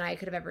way more than I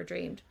could have ever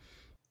dreamed.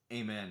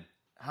 Amen.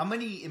 How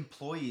many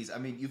employees? I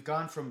mean, you've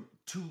gone from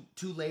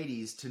two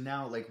ladies to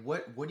now, like,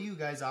 what are you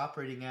guys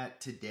operating at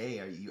today?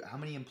 How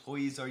many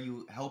employees are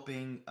you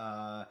helping,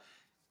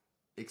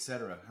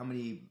 etc.? How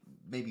many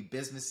maybe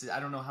businesses? I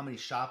don't know how many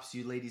shops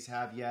you ladies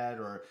have yet,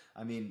 or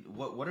I mean,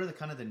 what are the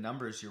kind of the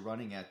numbers you're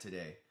running at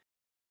today?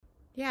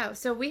 Yeah,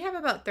 so we have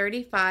about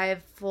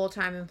 35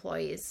 full-time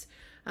employees.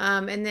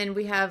 And then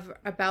we have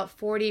about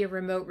 40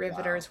 remote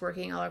riveters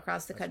working all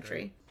across the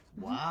country.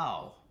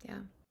 Wow.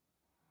 Yeah.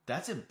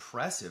 That's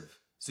impressive.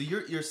 So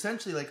you're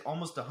essentially like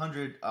almost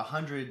 100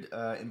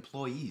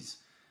 employees.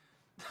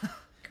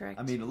 Correct.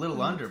 I mean, a little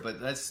under,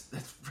 but that's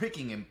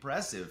freaking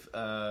impressive.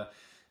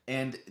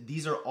 And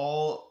these are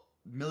all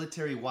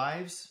military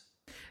wives?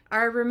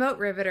 Our remote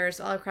riveters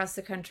all across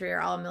the country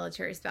are all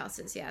military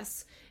spouses,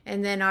 yes.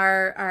 And then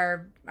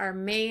our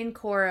main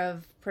core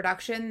of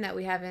production that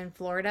we have in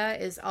Florida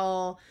is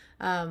all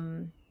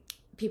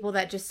people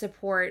that just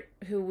support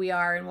who we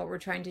are and what we're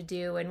trying to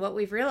do. And what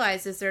we've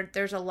realized is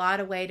there's a lot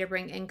of way to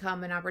bring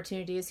income and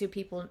opportunities to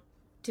people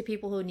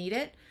who need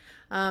it.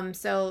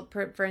 So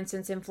for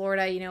instance, in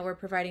Florida, we're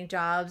providing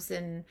jobs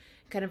in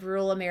kind of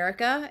rural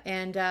America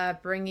and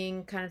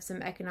bringing kind of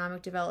some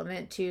economic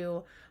development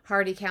to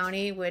Hardy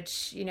County,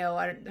 which,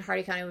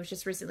 Hardy County was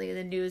just recently in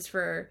the news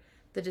for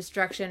the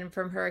destruction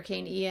from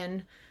Hurricane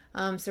Ian.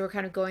 So we're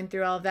kind of going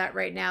through all of that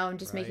right now and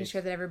just making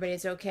sure that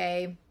everybody's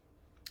okay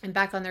and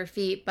back on their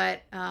feet.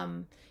 But,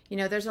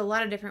 there's a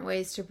lot of different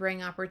ways to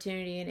bring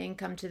opportunity and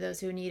income to those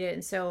who need it.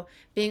 And so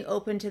being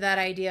open to that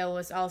idea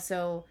was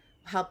also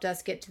helped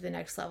us get to the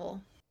next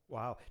level.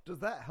 Wow. Does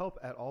that help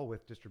at all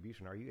with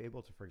distribution? Are you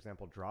able to, for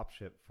example, drop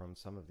ship from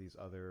some of these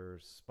other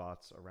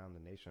spots around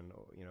the nation,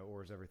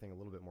 or is everything a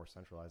little bit more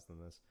centralized than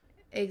this?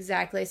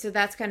 Exactly. So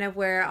that's kind of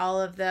where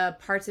all of the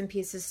parts and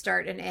pieces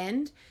start and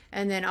end.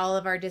 And then all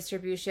of our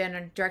distribution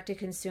and direct to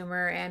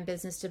consumer and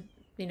business to,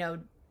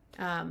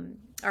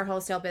 our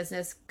wholesale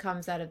business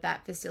comes out of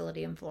that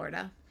facility in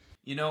Florida.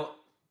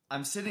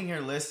 I'm sitting here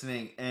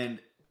listening and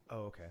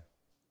oh, okay.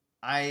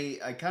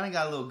 I kind of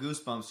got a little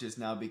goosebumps just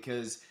now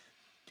because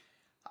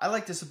I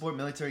like to support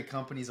military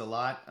companies a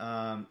lot.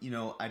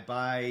 I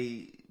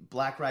buy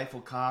Black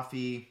Rifle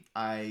coffee.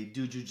 I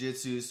do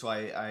jujitsu, so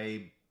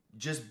I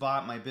just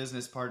bought my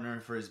business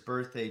partner for his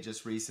birthday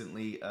just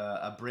recently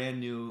a brand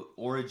new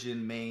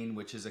Origin Maine,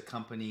 which is a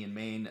company in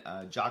Maine.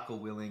 Jocko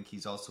Willink,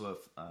 he's also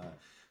a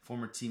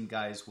former team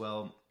guy as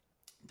well,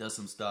 does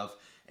some stuff.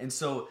 And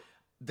so,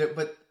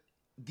 but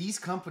these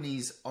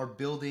companies are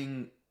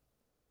building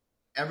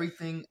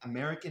everything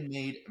American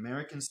made,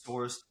 American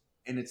sourced,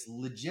 and it's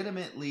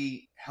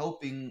legitimately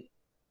helping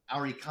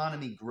our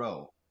economy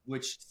grow,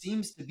 which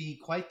seems to be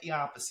quite the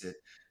opposite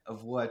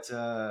of what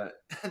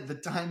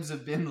the times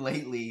have been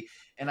lately.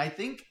 And I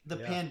think the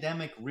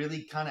pandemic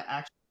really kind of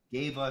actually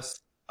gave us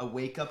a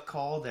wake-up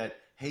call that,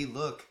 hey,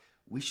 look,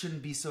 we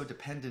shouldn't be so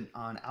dependent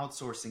on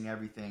outsourcing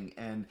everything.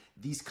 And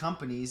these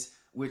companies,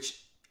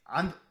 which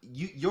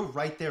you're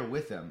right there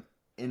with them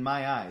in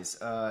my eyes,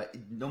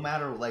 no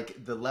matter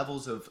like the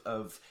levels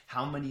of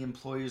how many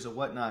employers or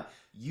whatnot,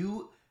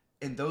 you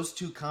and those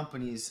two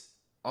companies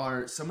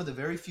are some of the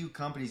very few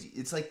companies.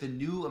 It's like the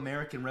new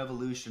American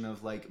revolution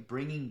of like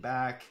bringing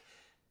back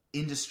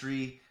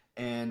industry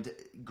and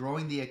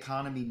growing the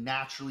economy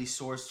naturally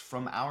sourced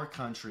from our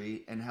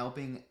country and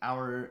helping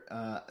our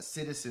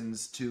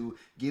citizens to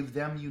give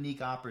them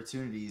unique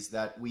opportunities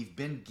that we've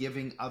been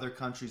giving other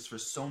countries for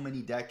so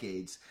many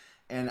decades.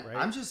 And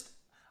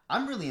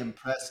I'm really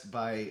impressed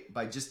by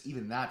just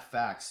even that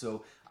fact.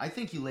 So I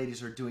think you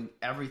ladies are doing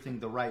everything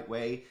the right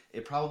way.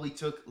 It probably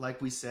took,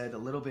 like we said, a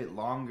little bit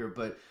longer,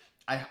 but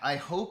I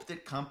hope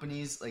that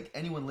companies, like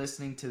anyone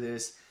listening to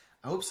this,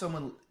 I hope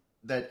someone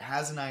that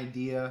has an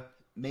idea,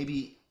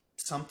 maybe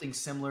something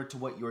similar to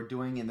what you're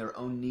doing in their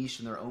own niche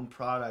and their own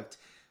product,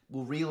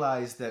 will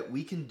realize that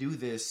we can do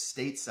this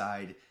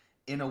stateside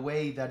in a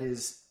way that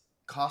is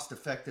cost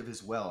effective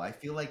as well. I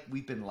feel like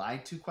we've been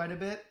lied to quite a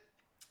bit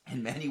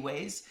in many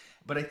ways,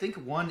 but I think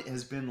one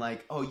has been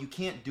like, oh, you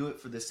can't do it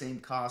for the same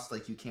cost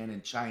like you can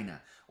in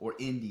China or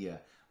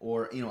India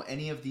or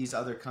any of these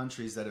other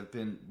countries that have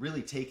been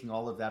really taking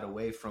all of that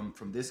away from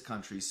this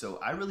country. So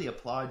I really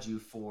applaud you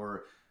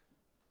for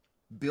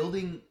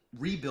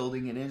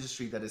rebuilding an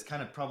industry that has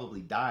kind of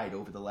probably died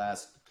over the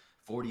last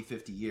 40,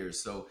 50 years.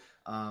 So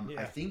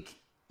I think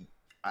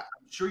I'm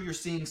sure you're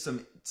seeing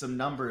some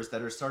numbers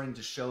that are starting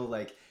to show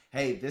like,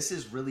 hey, this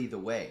is really the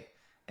way.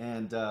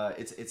 And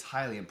it's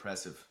highly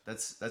impressive.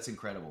 That's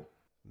incredible.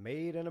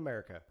 Made in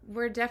America.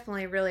 We're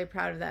definitely really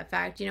proud of that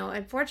fact.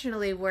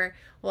 Unfortunately,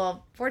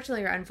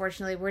 fortunately or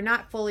unfortunately, we're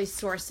not fully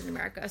sourced in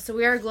America. So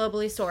we are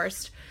globally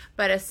sourced,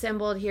 but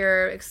assembled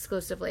here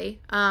exclusively.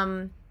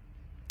 And,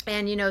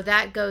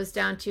 that goes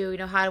down to,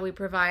 how do we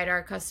provide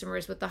our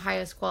customers with the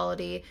highest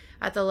quality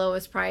at the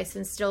lowest price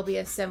and still be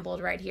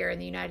assembled right here in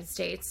the United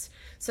States.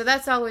 So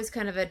that's always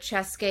kind of a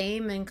chess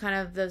game and kind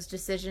of those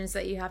decisions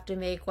that you have to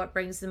make, what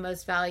brings the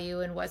most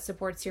value and what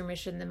supports your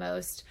mission the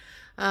most.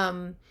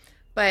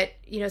 But,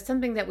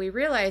 something that we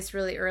realized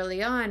really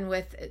early on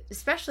with,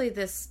 especially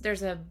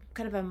there's a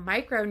kind of a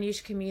micro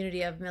niche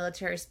community of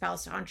military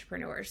spouse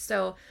entrepreneurs.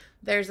 So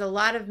there's a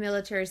lot of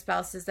military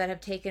spouses that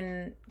have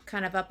taken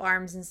kind of up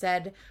arms and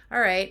said, all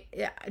right,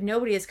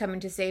 nobody is coming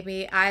to save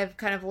me. I've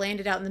kind of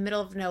landed out in the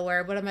middle of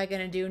nowhere. What am I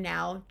going to do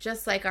now?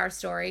 Just like our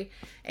story.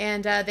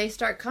 And they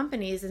start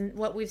companies. And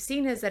what we've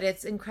seen is that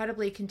it's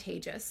incredibly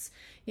contagious.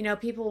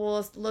 People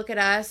will look at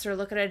us or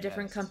look at a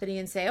different company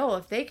and say, oh,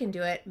 if they can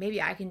do it,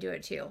 maybe I can do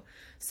it too.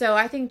 So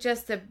I think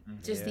just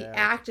the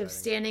act of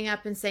standing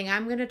up and saying,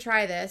 I'm going to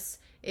try this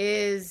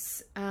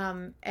is,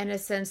 in a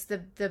sense, the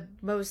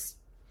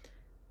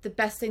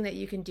best thing that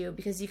you can do,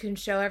 because you can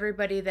show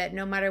everybody that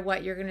no matter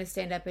what, you're going to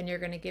stand up and you're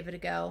going to give it a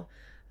go,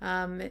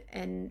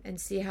 and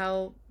see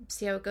how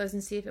it goes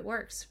and see if it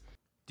works.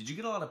 Did you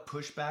get a lot of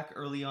pushback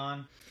early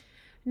on?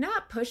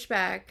 Not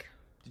pushback.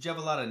 Did you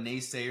have a lot of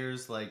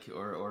naysayers, like,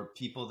 or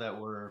people that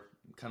were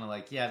kind of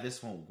like, yeah,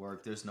 this won't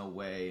work, there's no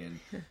way, and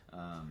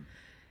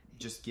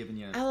just given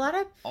you a lot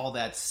of all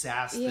that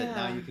sass that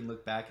now you can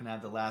look back and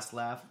have the last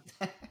laugh?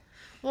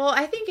 Well,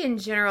 I think in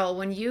general,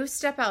 when you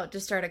step out to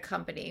start a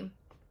company,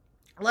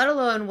 let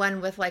alone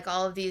one with like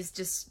all of these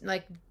just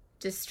like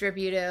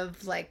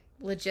distributive like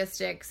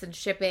logistics and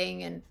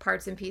shipping and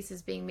parts and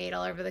pieces being made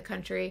all over the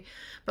country.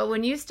 But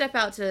when you step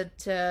out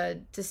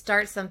to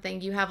start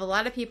something, you have a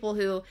lot of people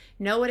who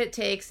know what it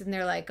takes and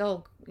they're like,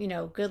 oh, you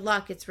know, good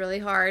luck. It's really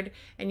hard.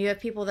 And you have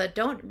people that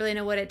don't really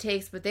know what it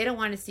takes, but they don't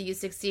want to see you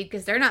succeed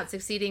because they're not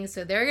succeeding.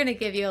 So they're going to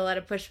give you a lot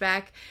of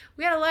pushback.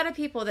 We had a lot of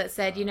people that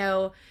said, you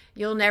know,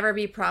 you'll never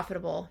be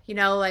profitable, you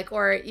know, like,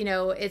 or, you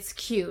know, it's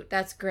cute.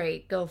 That's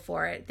great. Go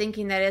for it.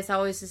 Thinking that it's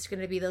always just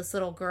going to be this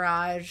little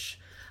garage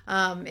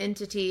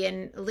entity.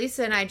 And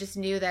Lisa and I just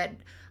knew that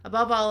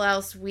above all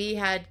else, we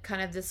had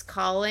kind of this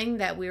calling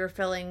that we were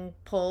feeling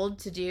pulled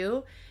to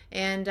do.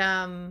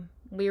 And,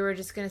 we were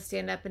just going to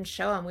stand up and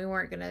show them. We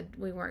weren't going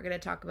to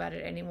talk about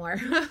it anymore.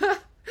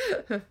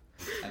 I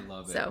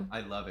love it. I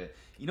love it.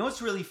 You know, what's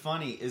really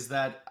funny is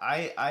that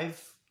I've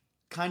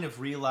kind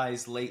of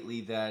realized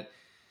lately that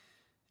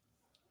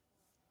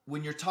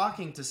when you're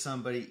talking to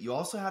somebody, you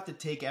also have to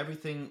take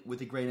everything with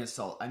a grain of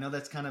salt. I know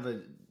that's kind of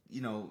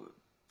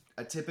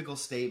a typical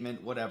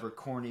statement, whatever,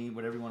 corny,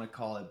 whatever you want to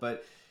call it.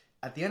 But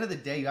at the end of the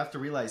day, you have to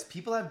realize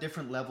people have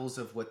different levels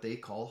of what they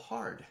call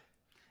hard.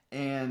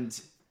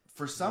 And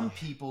for some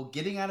people,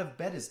 getting out of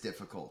bed is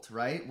difficult,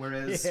 right?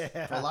 Whereas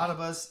for a lot of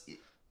us,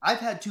 I've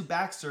had 2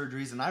 back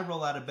surgeries and I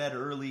roll out of bed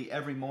early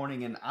every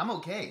morning and I'm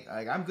okay.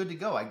 Like, I'm good to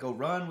go. I go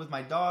run with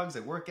my dogs.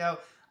 I work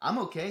out. I'm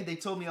okay. They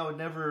told me I would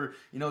never,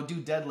 do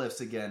deadlifts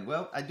again.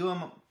 Well, I do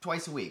them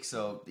twice a week.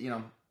 So,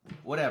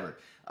 whatever.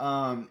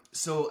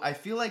 So I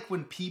feel like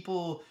when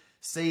people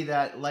say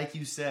that, like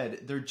you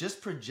said, they're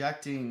just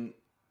projecting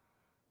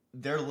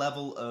their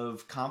level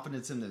of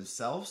confidence in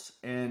themselves,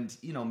 and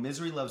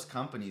misery loves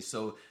company.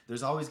 So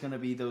there's always going to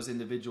be those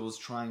individuals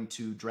trying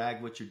to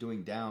drag what you're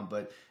doing down.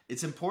 But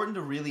it's important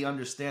to really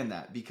understand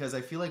that, because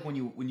I feel like when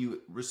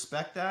you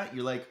respect that,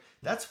 you're like,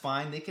 that's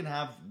fine. They can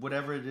have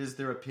whatever it is,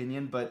 their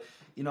opinion. But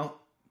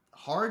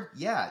hard,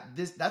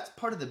 that's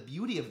part of the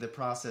beauty of the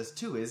process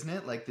too, isn't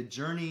it? Like, the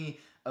journey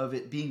of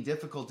it being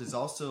difficult is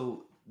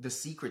also the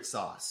secret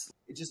sauce.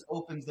 It just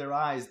opens their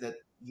eyes that,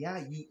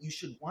 you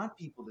should want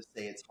people to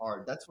say it's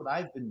hard. That's what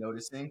I've been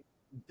noticing.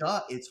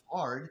 Duh, it's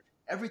hard.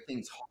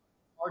 Everything's hard.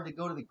 It's hard to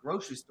go to the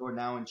grocery store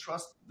now and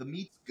trust the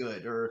meat's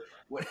good or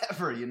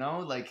whatever,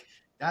 like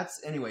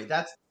that's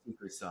the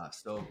secret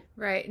sauce. So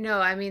right.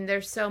 No, I mean,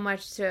 there's so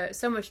much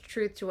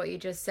truth to what you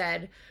just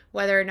said,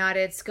 whether or not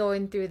it's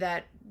going through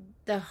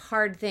the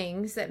hard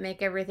things that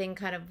make everything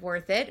kind of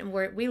worth it. And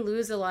we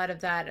lose a lot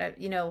of that,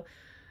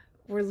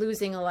 we're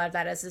losing a lot of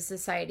that as a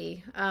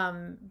society,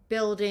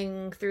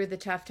 building through the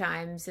tough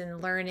times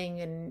and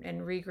learning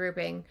and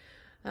regrouping.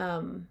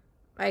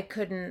 I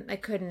couldn't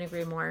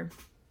agree more.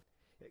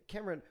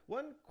 Cameron,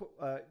 one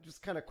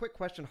just kind of quick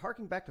question,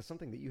 harking back to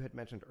something that you had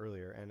mentioned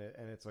earlier, and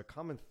it's a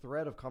common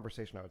thread of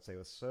conversation, I would say,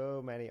 with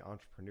so many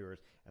entrepreneurs,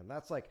 and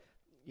that's like,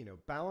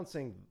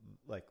 balancing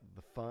like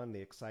the fun, the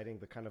exciting,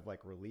 the kind of like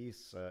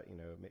release,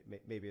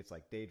 maybe it's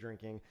like day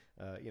drinking,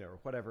 or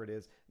whatever it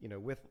is,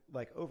 with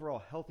like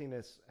overall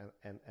healthiness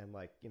and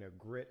like,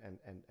 grit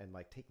and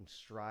like taking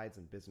strides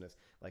in business,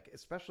 like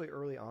especially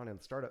early on in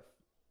startup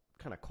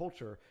kind of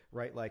culture,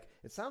 right? Like,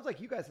 it sounds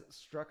like you guys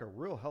struck a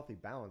real healthy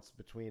balance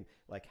between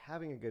like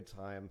having a good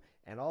time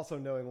and also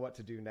knowing what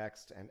to do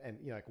next, and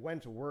like when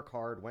to work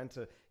hard, when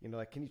to,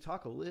 like, can you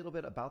talk a little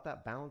bit about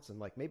that balance and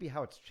like maybe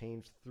how it's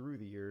changed through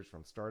the years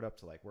from startup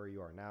to like where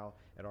you are now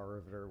at Our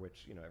Riveter,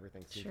 which,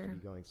 everything seems to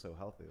be going so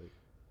healthily.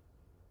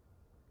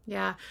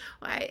 Yeah,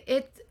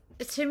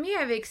 to me,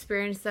 I've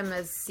experienced them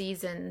as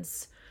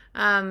seasons.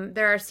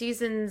 There are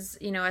seasons,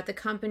 at the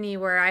company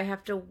where I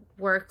have to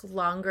work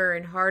longer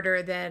and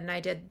harder than I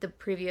did the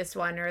previous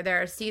one, or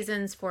there are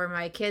seasons for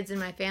my kids and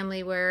my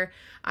family where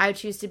I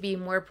choose to be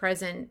more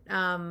present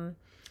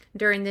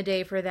during the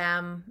day for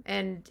them.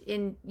 And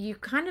you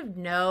kind of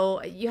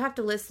know, you have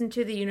to listen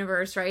to the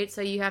universe, right?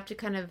 So you have to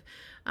kind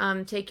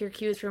of take your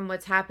cues from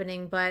what's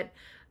happening. But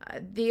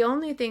the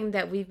only thing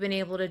that we've been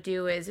able to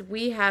do is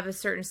we have a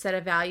certain set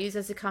of values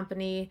as a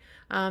company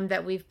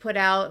that we've put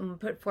out and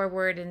put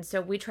forward. And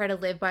so we try to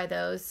live by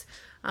those.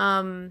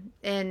 And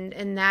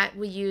that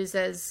we use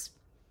as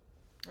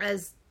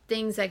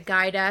things that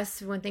guide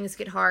us when things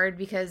get hard,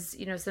 because,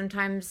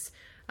 sometimes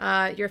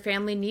your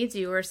family needs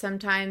you, or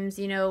sometimes,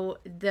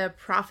 the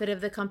profit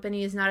of the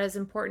company is not as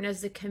important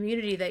as the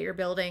community that you're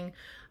building.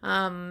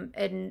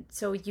 And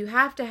so you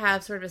have to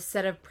have sort of a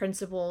set of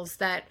principles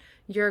that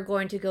you're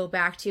going to go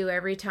back to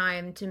every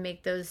time to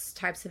make those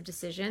types of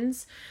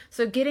decisions.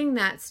 So getting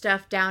that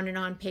stuff down and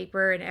on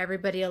paper and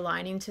everybody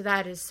aligning to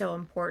that is so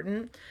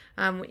important.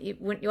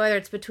 Whether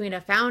it's between a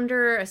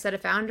founder, a set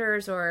of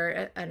founders,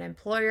 or an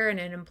employer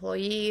and an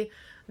employee,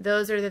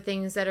 those are the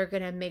things that are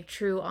going to make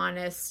true,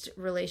 honest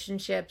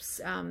relationships,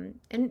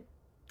 and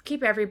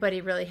keep everybody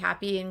really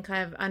happy and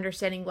kind of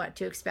understanding what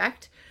to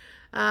expect.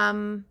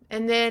 And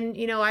then,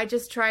 I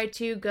just try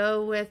to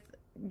go with,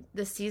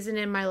 the season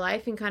in my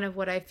life and kind of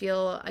what I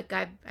feel like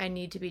I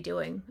need to be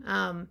doing.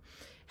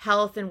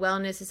 Health and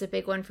wellness is a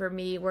big one for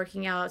me,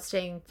 working out,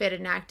 staying fit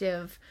and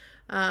active,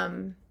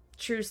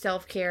 true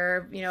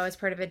self-care, as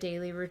part of a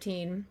daily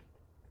routine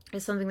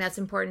is something that's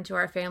important to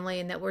our family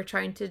and that we're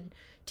trying to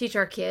teach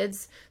our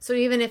kids. So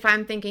even if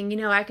I'm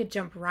thinking, I could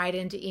jump right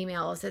into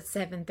emails at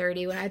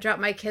 7:30 when I drop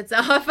my kids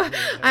off,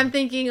 I'm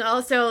thinking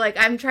also like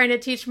I'm trying to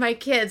teach my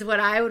kids what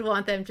I would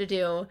want them to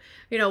do,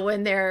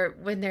 when they're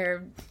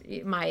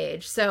my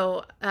age.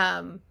 So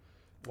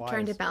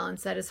trying to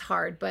balance that is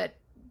hard, but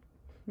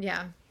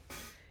yeah,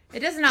 it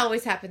doesn't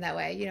always happen that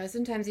way.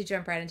 Sometimes you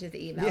jump right into the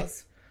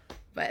emails. Yeah.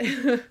 But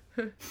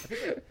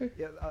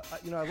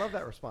I love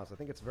that response. I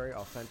think it's very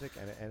authentic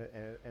and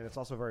it's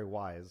also very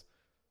wise.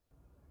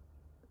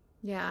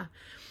 Yeah.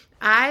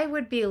 I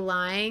would be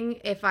lying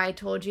if I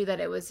told you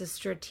that it was a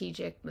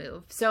strategic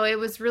move. So it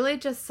was really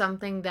just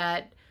something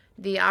that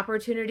the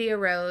opportunity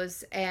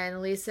arose,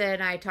 and Lisa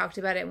and I talked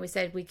about it and we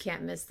said, we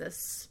can't miss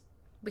this.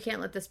 We can't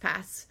let this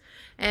pass.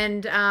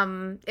 And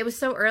it was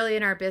so early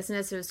in our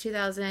business. It was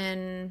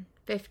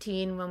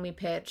 2015 when we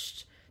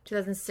pitched,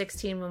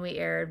 2016 when we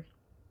aired.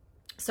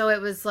 So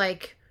it was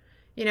like,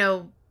 we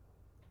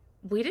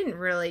didn't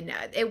really know.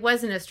 It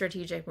wasn't a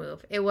strategic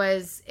move. It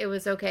was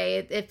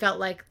okay. It felt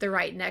like the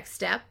right next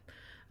step.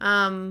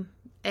 And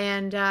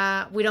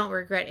we don't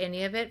regret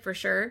any of it for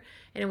sure.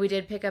 And we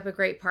did pick up a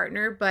great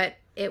partner, but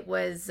it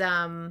was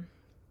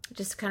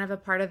just kind of a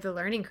part of the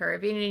learning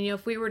curve.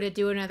 If we were to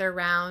do another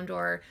round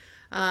or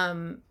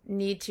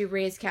need to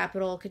raise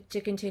capital to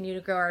continue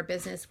to grow our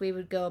business, we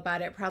would go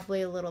about it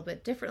probably a little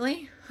bit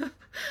differently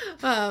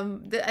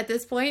at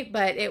this point.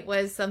 But it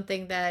was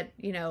something that,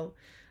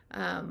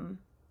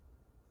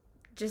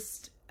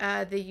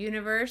 the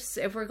universe,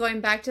 if we're going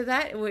back to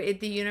that,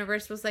 the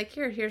universe was like,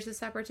 here's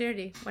this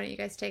opportunity. Why don't you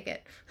guys take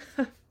it?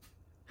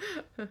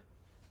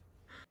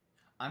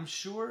 I'm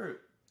sure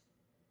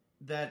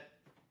that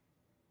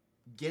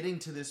getting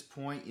to this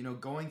point,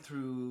 going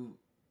through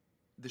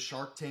the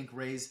Shark Tank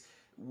raise,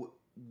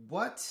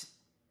 what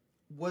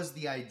was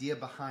the idea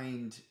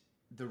behind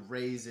the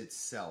raise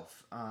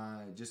itself?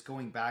 Just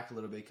going back a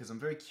little bit, because I'm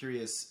very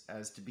curious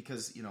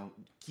because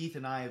Keith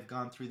and I have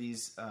gone through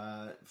these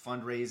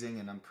fundraising,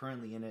 and I'm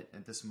currently in it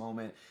at this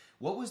moment.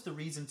 What was the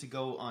reason to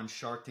go on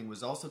Shark Tank?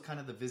 Was also kind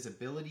of the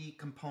visibility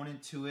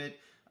component to it.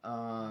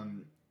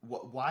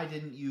 Why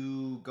didn't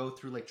you go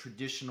through like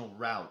traditional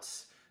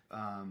routes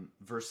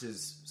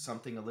versus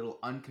something a little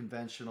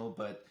unconventional,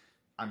 but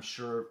I'm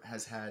sure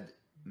has had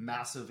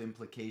massive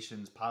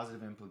implications,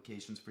 positive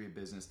implications for your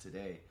business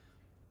today?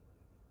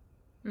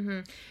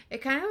 Mm-hmm.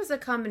 It kind of was a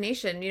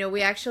combination.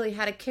 We actually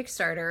had a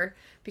Kickstarter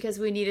because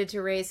we needed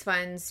to raise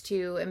funds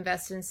to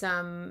invest in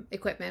some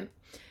equipment.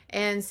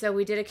 And so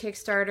we did a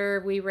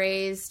Kickstarter. We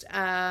raised,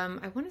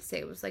 I want to say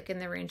it was like in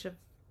the range of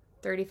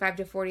 $35,000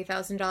 to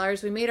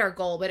 $40,000. We made our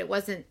goal, but it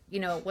wasn't,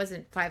 it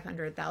wasn't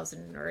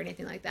 500,000 or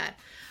anything like that.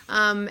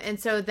 And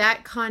so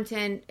that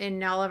content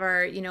and all of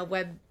our,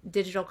 web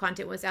digital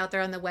content was out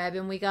there on the web,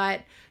 and we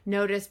got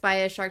noticed by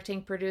a Shark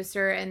Tank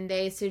producer, and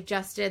they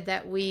suggested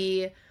that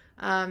we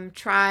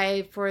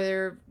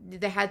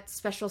they had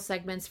special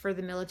segments for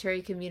the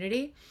military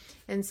community.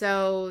 And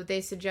so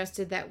they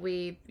suggested that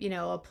we,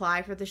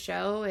 apply for the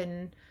show.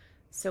 And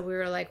so we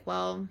were like,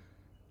 well,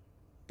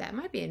 that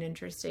might be an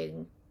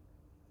interesting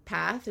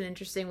path, an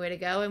interesting way to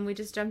go. And we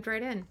just jumped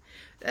right in.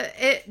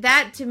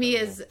 That to me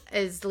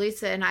is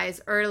Lisa and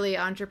I's early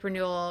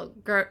entrepreneurial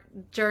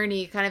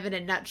journey, kind of in a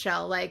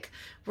nutshell. Like,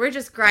 we're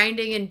just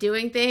grinding and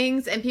doing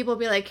things, and people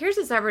be like, here's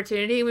this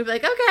opportunity. And we'd be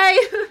like, okay.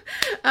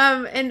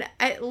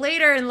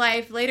 Later in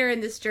life, later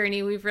in this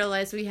journey, we've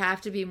realized we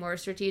have to be more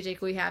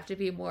strategic. We have to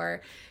be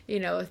more,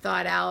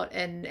 thought out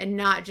and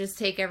not just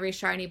take every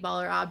shiny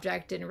ball or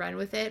object and run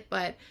with it.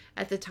 But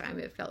at the time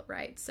it felt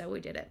right. So we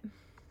did it.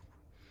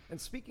 And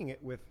speaking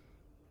it with,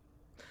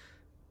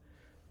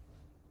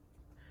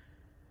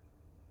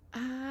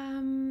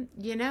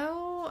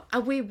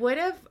 we would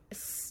have,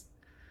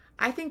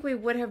 I think we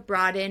would have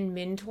brought in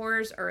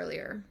mentors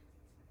earlier.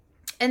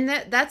 And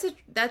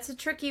that's a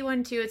tricky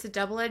one too. It's a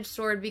double-edged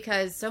sword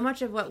because so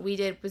much of what we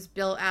did was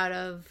built out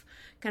of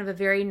kind of a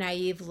very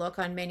naive look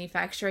on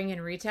manufacturing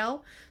and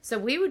retail. So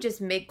we would just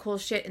make cool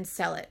shit and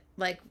sell it.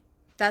 Like,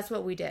 that's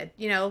what we did,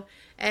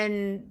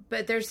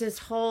 but there's this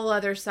whole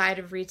other side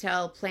of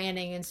retail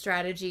planning and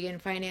strategy and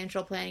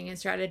financial planning and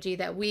strategy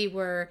that we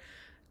were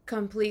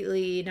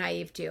completely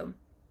naive to.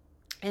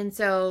 And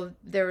so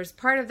there was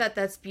part of that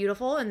that's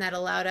beautiful and that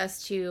allowed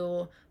us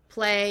to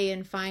play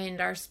and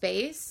find our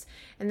space.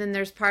 And then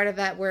there's part of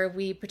that where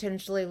we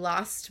potentially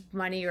lost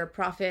money or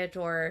profit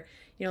or,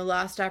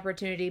 lost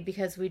opportunity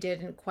because we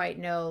didn't quite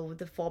know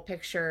the full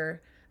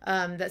picture,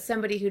 that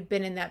somebody who'd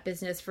been in that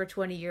business for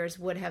 20 years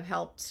would have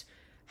help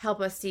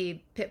us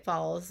see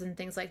pitfalls and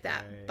things like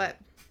that. Right. But,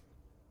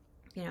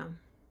 yeah,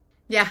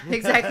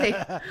 exactly.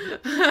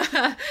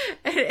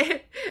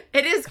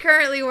 It is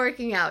currently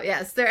working out.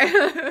 Yes.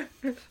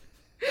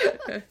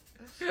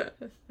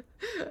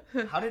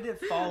 How did it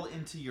fall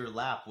into your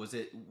lap? Was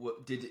it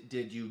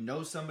did you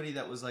know somebody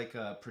that was like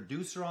a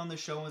producer on the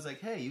show and was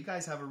like, hey, you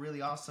guys have a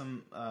really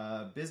awesome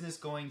business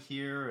going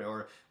here?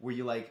 Or were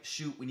you like,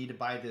 shoot, we need to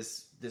buy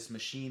this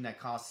machine that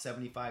costs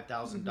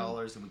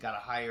 $75,000 and we got to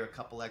hire a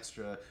couple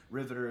extra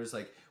riveters?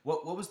 Like,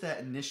 what was that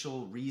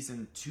initial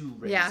reason to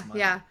raise money?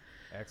 Yeah.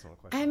 Excellent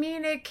question. I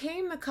mean, it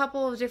came a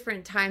couple of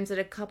different times at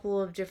a couple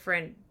of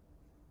different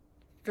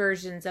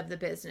versions of the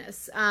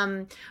business.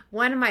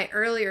 One of my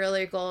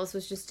early goals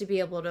was just to be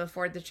able to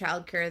afford the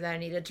childcare that I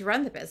needed to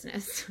run the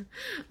business.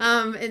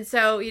 And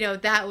so, you know,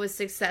 that was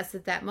success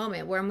at that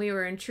moment. When we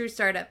were in true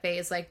startup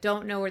phase, like,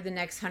 don't know where the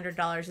next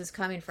 $100 is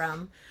coming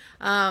from.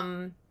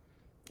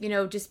 You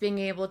know, just being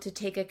able to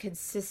take a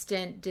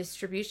consistent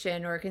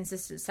distribution or a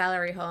consistent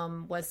salary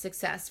home was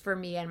success for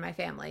me and my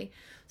family.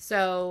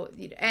 So,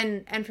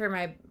 and for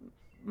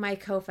my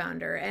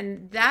co-founder,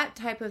 and that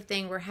type of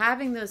thing, we're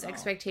having those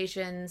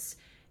expectations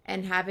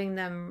and having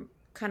them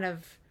kind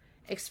of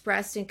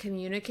expressed and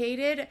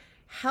communicated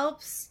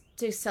helps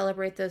to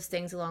celebrate those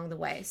things along the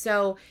way.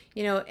 So,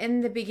 you know,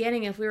 in the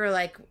beginning, if we were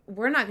like,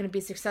 we're not going to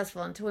be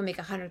successful until we make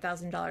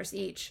 $100,000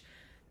 each,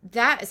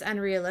 that is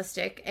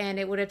unrealistic, and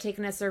it would have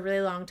taken us a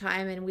really long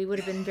time, and we would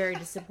have been very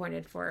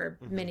disappointed for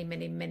many,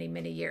 many, many,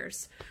 many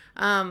years.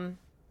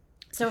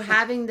 So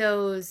having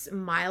those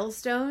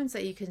milestones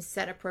that you can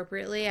set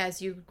appropriately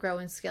as you grow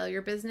and scale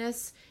your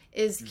business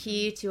is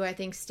key to, I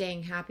think,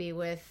 staying happy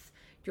with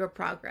your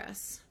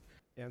progress.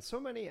 And so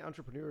many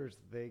entrepreneurs,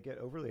 they get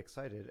overly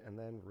excited and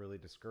then really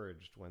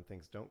discouraged when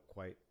things don't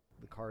quite,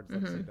 the cards,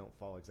 let's say, don't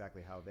fall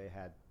exactly how they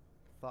had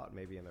thought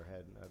maybe in their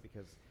head,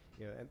 because,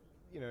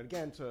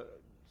 again, to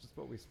just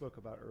what we spoke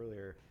about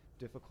earlier,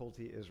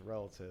 difficulty is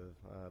relative,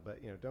 but,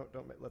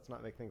 let's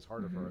not make things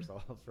harder for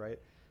ourselves, right?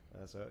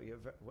 So you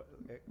have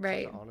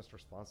right. Such an honest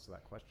response to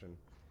that question.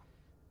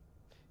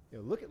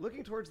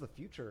 Looking towards the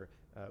future,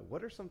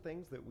 what are some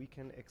things that we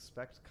can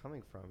expect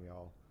coming from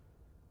y'all?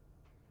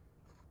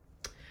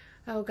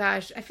 Oh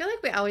gosh, I feel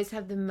like we always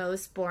have the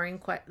most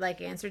boring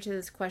answer to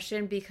this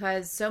question,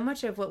 because so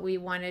much of what we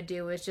want to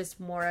do is just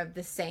more of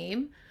the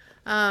same.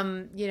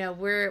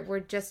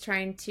 We're just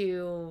trying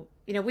to,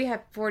 we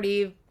have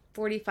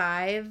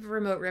 45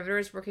 remote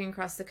riveters working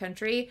across the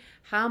country.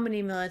 How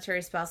many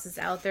military spouses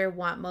out there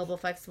want mobile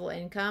flexible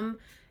income?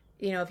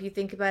 If you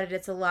think about it,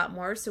 it's a lot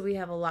more. So we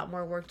have a lot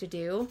more work to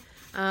do.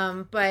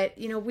 But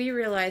we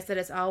realize that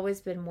it's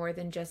always been more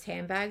than just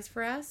handbags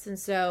for us. And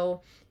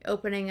so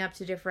opening up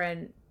to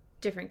different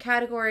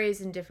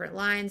categories and different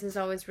lines is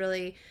always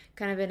really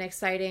kind of an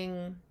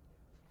exciting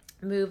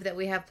move that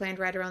we have planned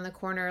right around the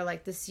corner.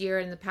 Like this year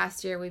and the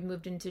past year, we've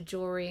moved into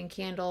jewelry and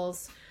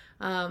candles.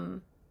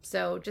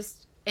 So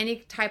just any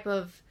type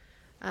of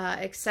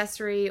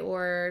accessory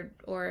or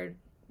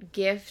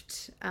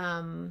gift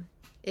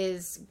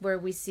is where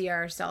we see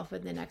ourselves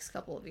in the next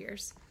couple of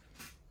years.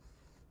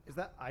 Is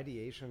that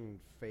ideation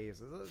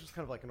phase, is it just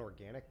kind of like an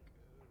organic,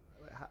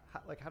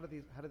 how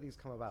do these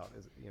come about?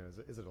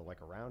 Is it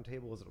like a round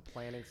table? Is it a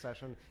planning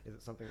session? Is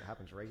it something that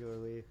happens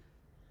regularly?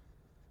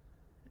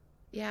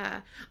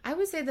 Yeah, I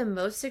would say the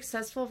most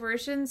successful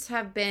versions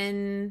have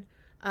been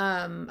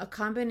a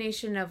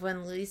combination of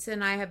when Lisa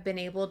and I have been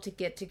able to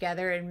get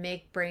together and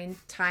make brain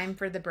time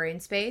for the brain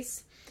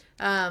space.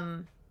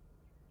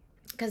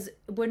 Because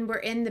when we're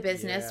in the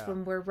business,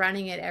 when we're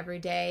running it every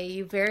day,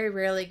 you very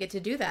rarely get to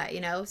do that,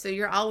 So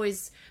you're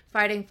always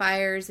fighting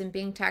fires and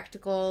being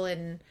tactical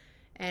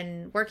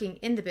and working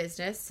in the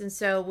business. And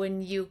so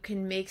when you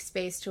can make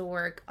space to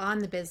work on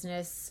the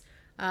business,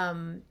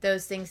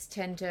 those things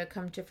tend to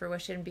come to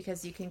fruition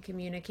because you can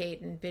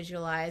communicate and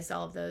visualize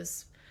all of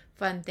those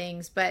fun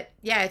things. But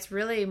yeah, it's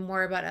really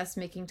more about us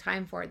making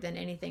time for it than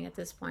anything at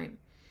this point.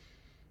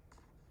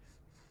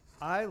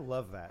 I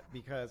love that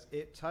because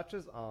it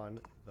touches on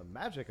the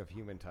magic of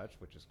human touch,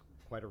 which is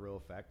quite a real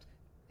effect,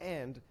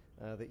 and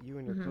that you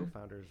and your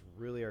co-founders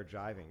really are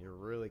jiving. You're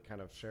really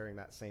kind of sharing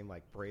that same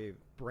like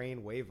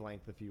brain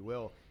wavelength, if you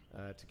will,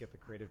 to get the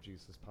creative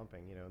juices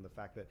pumping, and the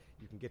fact that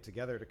you can get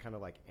together to kind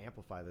of like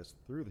amplify this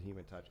through the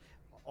human touch.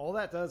 All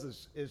that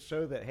does is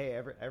show that, hey,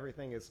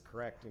 everything is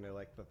correct,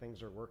 like the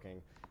things are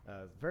working.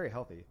 Very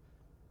healthy.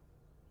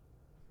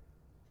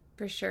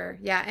 For sure.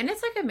 Yeah. And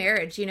it's like a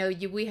marriage,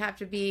 we have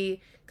to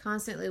be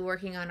constantly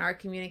working on our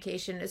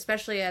communication,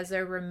 especially as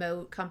a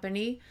remote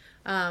company.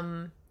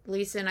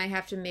 Lisa and I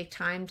have to make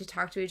time to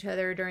talk to each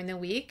other during the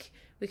week.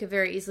 We could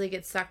very easily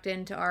get sucked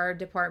into our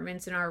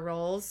departments and our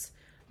roles.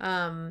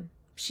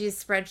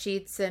 She's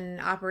spreadsheets and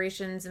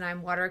operations, and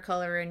I'm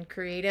watercolor and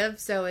creative.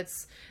 So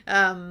it's,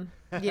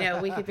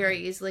 we could very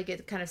easily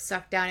get kind of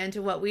sucked down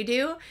into what we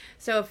do.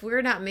 So if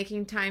we're not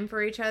making time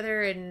for each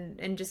other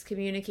and just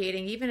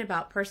communicating even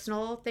about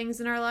personal things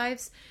in our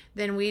lives,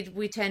 then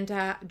we tend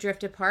to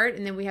drift apart,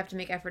 and then we have to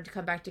make effort to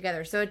come back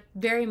together. So it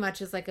very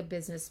much is like a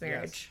business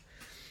marriage.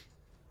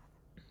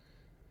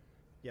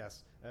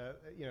 Yes.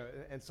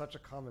 And such a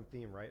common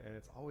theme, right? And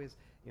it's always,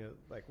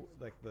 like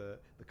the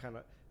kind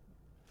of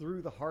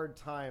through the hard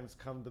times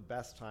come the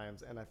best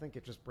times, and I think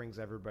it just brings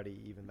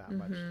everybody even that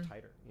much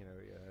tighter.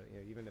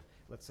 Even if,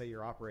 let's say,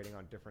 you're operating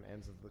on different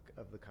ends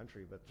of the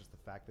country, but just the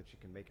fact that you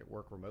can make it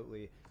work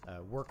remotely,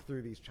 work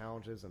through these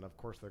challenges, and of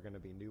course there are going to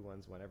be new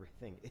ones when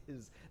everything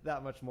is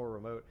that much more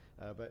remote.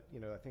 But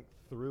I think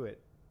through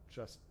it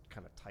just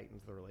kind of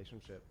tightens the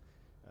relationship.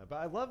 But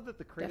I love that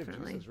the creative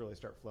juices really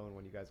start flowing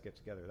when you guys get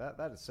together.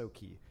 That is so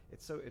key.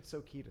 It's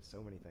so key to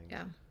so many things.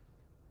 Yeah.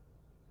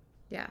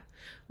 Yeah.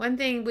 One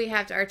thing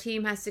our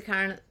team has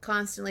to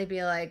constantly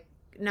be like,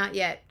 not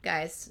yet,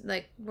 guys.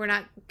 Like,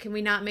 can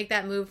we not make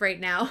that move right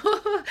now?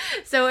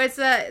 So it's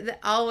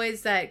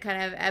always that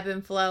kind of ebb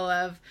and flow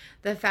of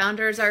the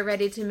founders are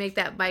ready to make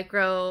that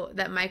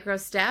micro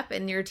step,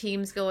 and your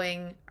team's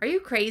going, are you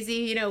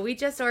crazy? We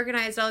just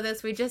organized all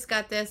this. We just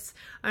got this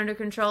under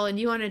control, and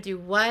you want to do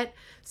what?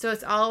 So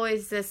it's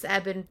always this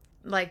ebb and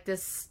like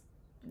this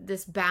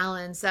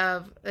balance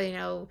of,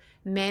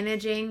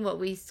 managing what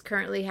we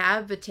currently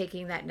have, but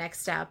taking that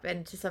next step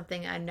into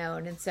something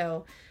unknown. And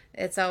so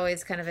it's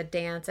always kind of a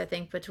dance, I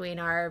think, between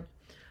our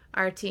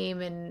team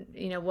and,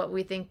 what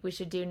we think we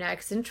should do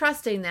next, and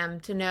trusting them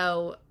to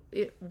know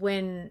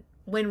when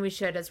we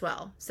should as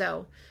well.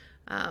 So,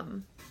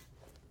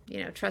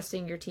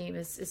 trusting your team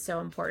is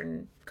so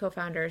important,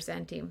 co-founders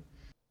and team.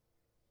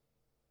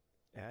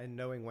 And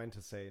knowing when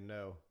to say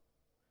no.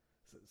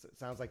 It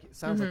sounds like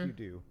you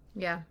do.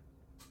 Yeah.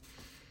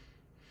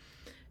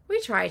 We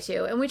try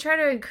to, and we try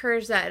to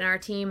encourage that in our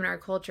team and our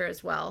culture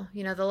as well.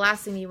 The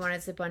last thing you want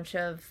is a bunch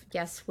of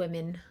yes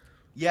women.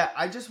 Yeah,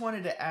 I just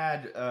wanted to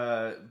add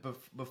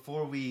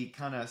before we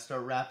kind of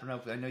start wrapping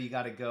up. I know you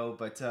got to go,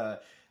 but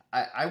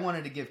I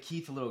wanted to give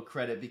Keith a little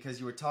credit because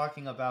you were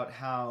talking about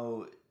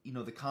how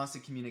the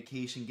constant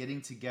communication, getting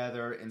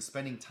together and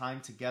spending time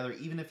together,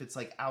 even if it's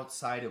like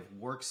outside of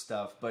work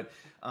stuff. But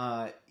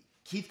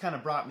Keith kind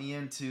of brought me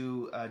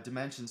into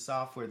Dimension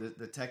Software,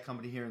 the tech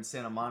company here in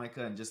Santa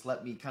Monica, and just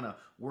let me kind of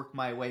work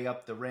my way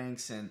up the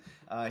ranks. And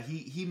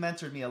he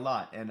mentored me a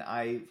lot, and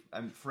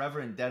I'm forever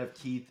in debt of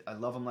Keith. I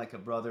love him like a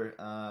brother,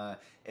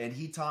 and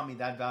he taught me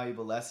that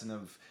valuable lesson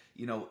of,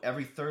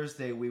 every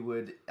Thursday we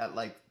would at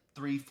like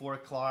 3-4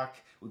 o'clock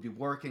we'd be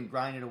working,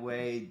 grinding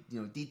away,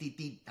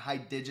 high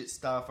digit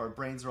stuff. Our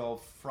brains are all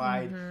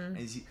fried,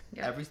 and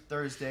every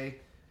Thursday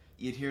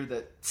you'd hear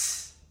the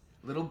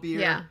little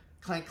beer,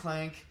 clank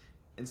clank.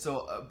 And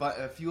so but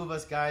a few of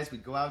us guys,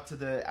 we'd go out to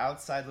the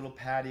outside little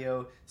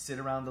patio, sit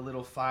around the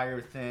little fire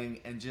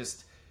thing, and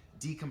just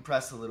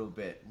decompress a little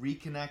bit,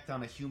 reconnect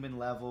on a human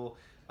level,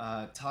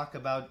 talk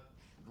about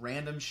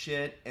random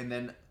shit, and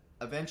then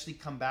eventually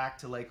come back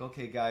to like,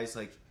 okay, guys,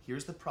 like,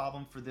 here's the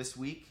problem for this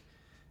week.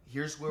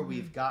 Here's where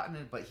we've gotten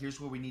it, but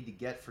here's where we need to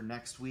get for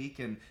next week.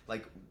 And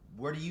like,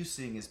 what are you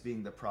seeing as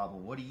being the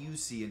problem? What do you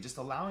see? And just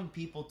allowing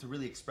people to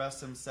really express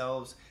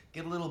themselves,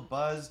 get a little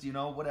buzzed,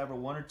 whatever,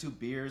 1 or 2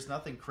 beers,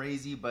 nothing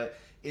crazy, but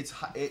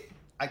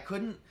I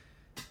couldn't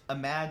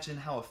imagine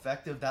how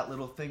effective that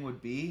little thing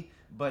would be.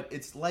 But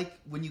it's like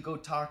when you go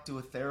talk to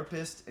a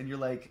therapist and you're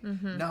like,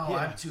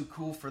 I'm too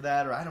cool for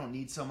that, or I don't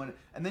need someone.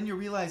 And then you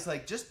realize,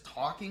 like, just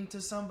talking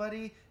to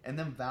somebody and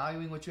them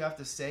valuing what you have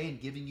to say and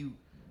giving you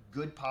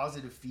good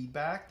positive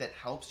feedback that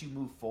helps you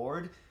move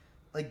forward,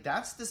 like,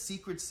 that's the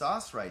secret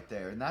sauce right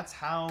there. And that's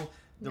how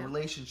the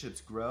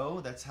relationships grow.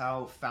 That's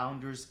how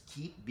founders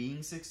keep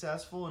being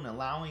successful and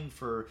allowing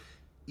for,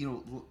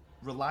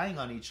 relying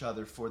on each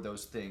other for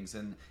those things.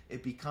 And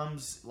it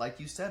becomes, like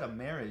you said, a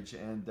marriage.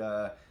 And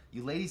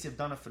you ladies have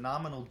done a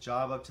phenomenal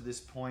job up to this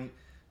point.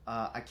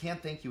 I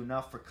can't thank you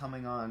enough for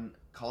coming on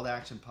Call to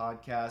Action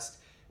Podcast.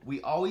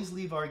 We always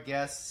leave our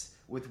guests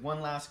with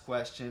one last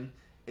question.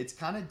 It's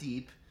kind of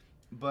deep,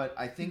 but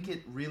I think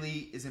it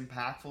really is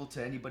impactful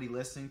to anybody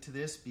listening to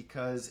this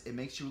because it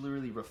makes you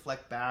really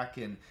reflect back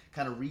and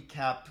kind of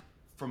recap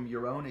from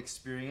your own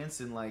experience.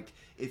 And like,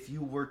 if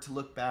you were to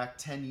look back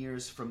 10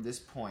 years from this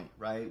point,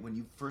 right, when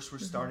you first were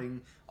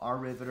starting Our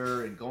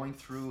Riveter and going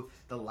through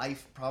the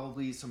life,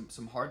 probably some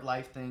hard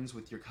life things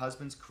with your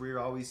husband's career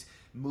always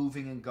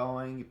moving and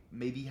going,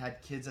 maybe you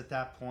had kids at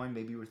that point,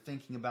 maybe you were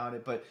thinking about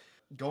it, but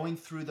going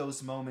through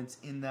those moments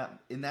in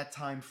that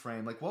time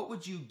frame, like, what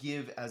would you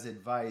give as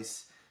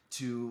advice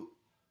to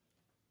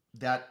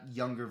that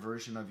younger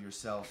version of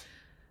yourself?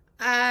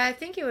 I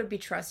think it would be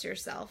trust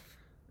yourself.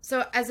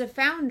 So as a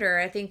founder,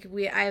 I think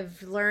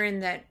I've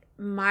learned that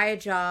my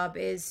job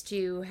is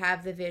to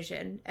have the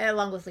vision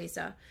along with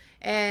Lisa,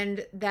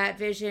 and that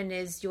vision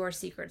is your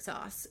secret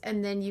sauce.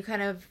 And then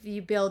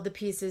you build the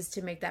pieces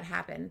to make that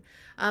happen.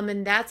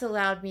 And that's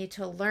allowed me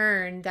to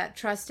learn that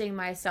trusting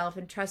myself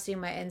and trusting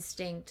my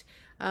instinct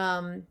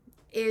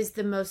is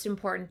the most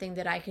important thing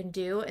that I can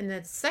do. And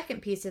the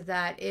second piece of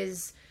that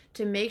is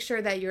to make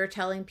sure that you're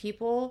telling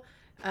people,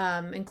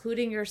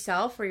 including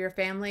yourself or your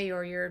family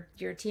or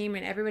your team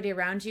and everybody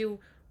around you,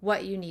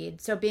 what you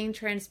need. So being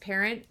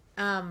transparent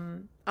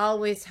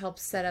always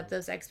helps set up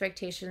those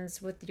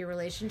expectations with your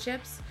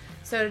relationships.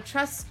 So to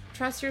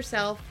trust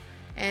yourself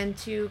and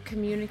to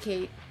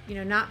communicate,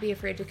 not be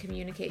afraid to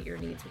communicate your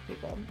needs with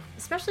people,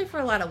 especially for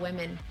a lot of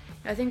women.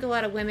 I think a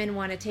lot of women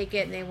want to take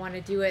it and they want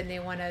to do it and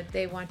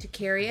they want to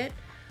carry it.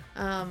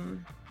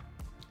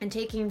 And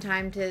taking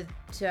time to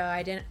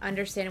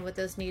understand what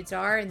those needs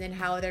are and then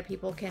how other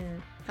people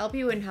can help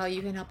you and how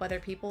you can help other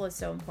people is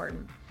so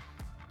important.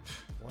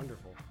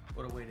 Wonderful.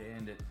 What a way to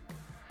end it.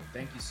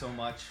 Thank you so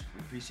much.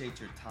 We appreciate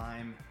your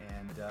time.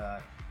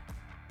 And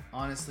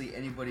honestly,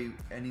 anybody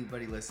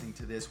listening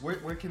to this,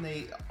 where can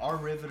they,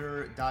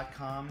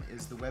 ourriveter.com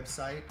is the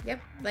website.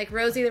 Yep, like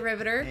Rosie the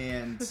Riveter.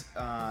 And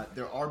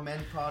there are men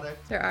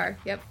products. There are,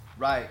 yep.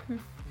 Right.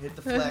 Hit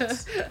the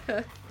flex.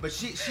 But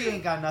she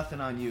ain't got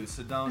nothing on you,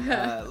 so don't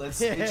it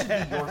should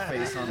be your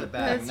face on the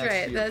bag.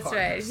 That's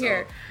right. So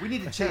Here, we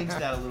need to change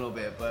that a little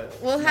bit, but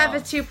we'll have a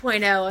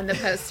 2.0 on the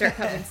poster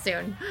coming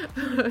soon.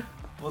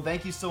 Well,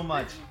 thank you so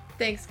much.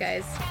 Thanks,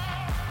 guys.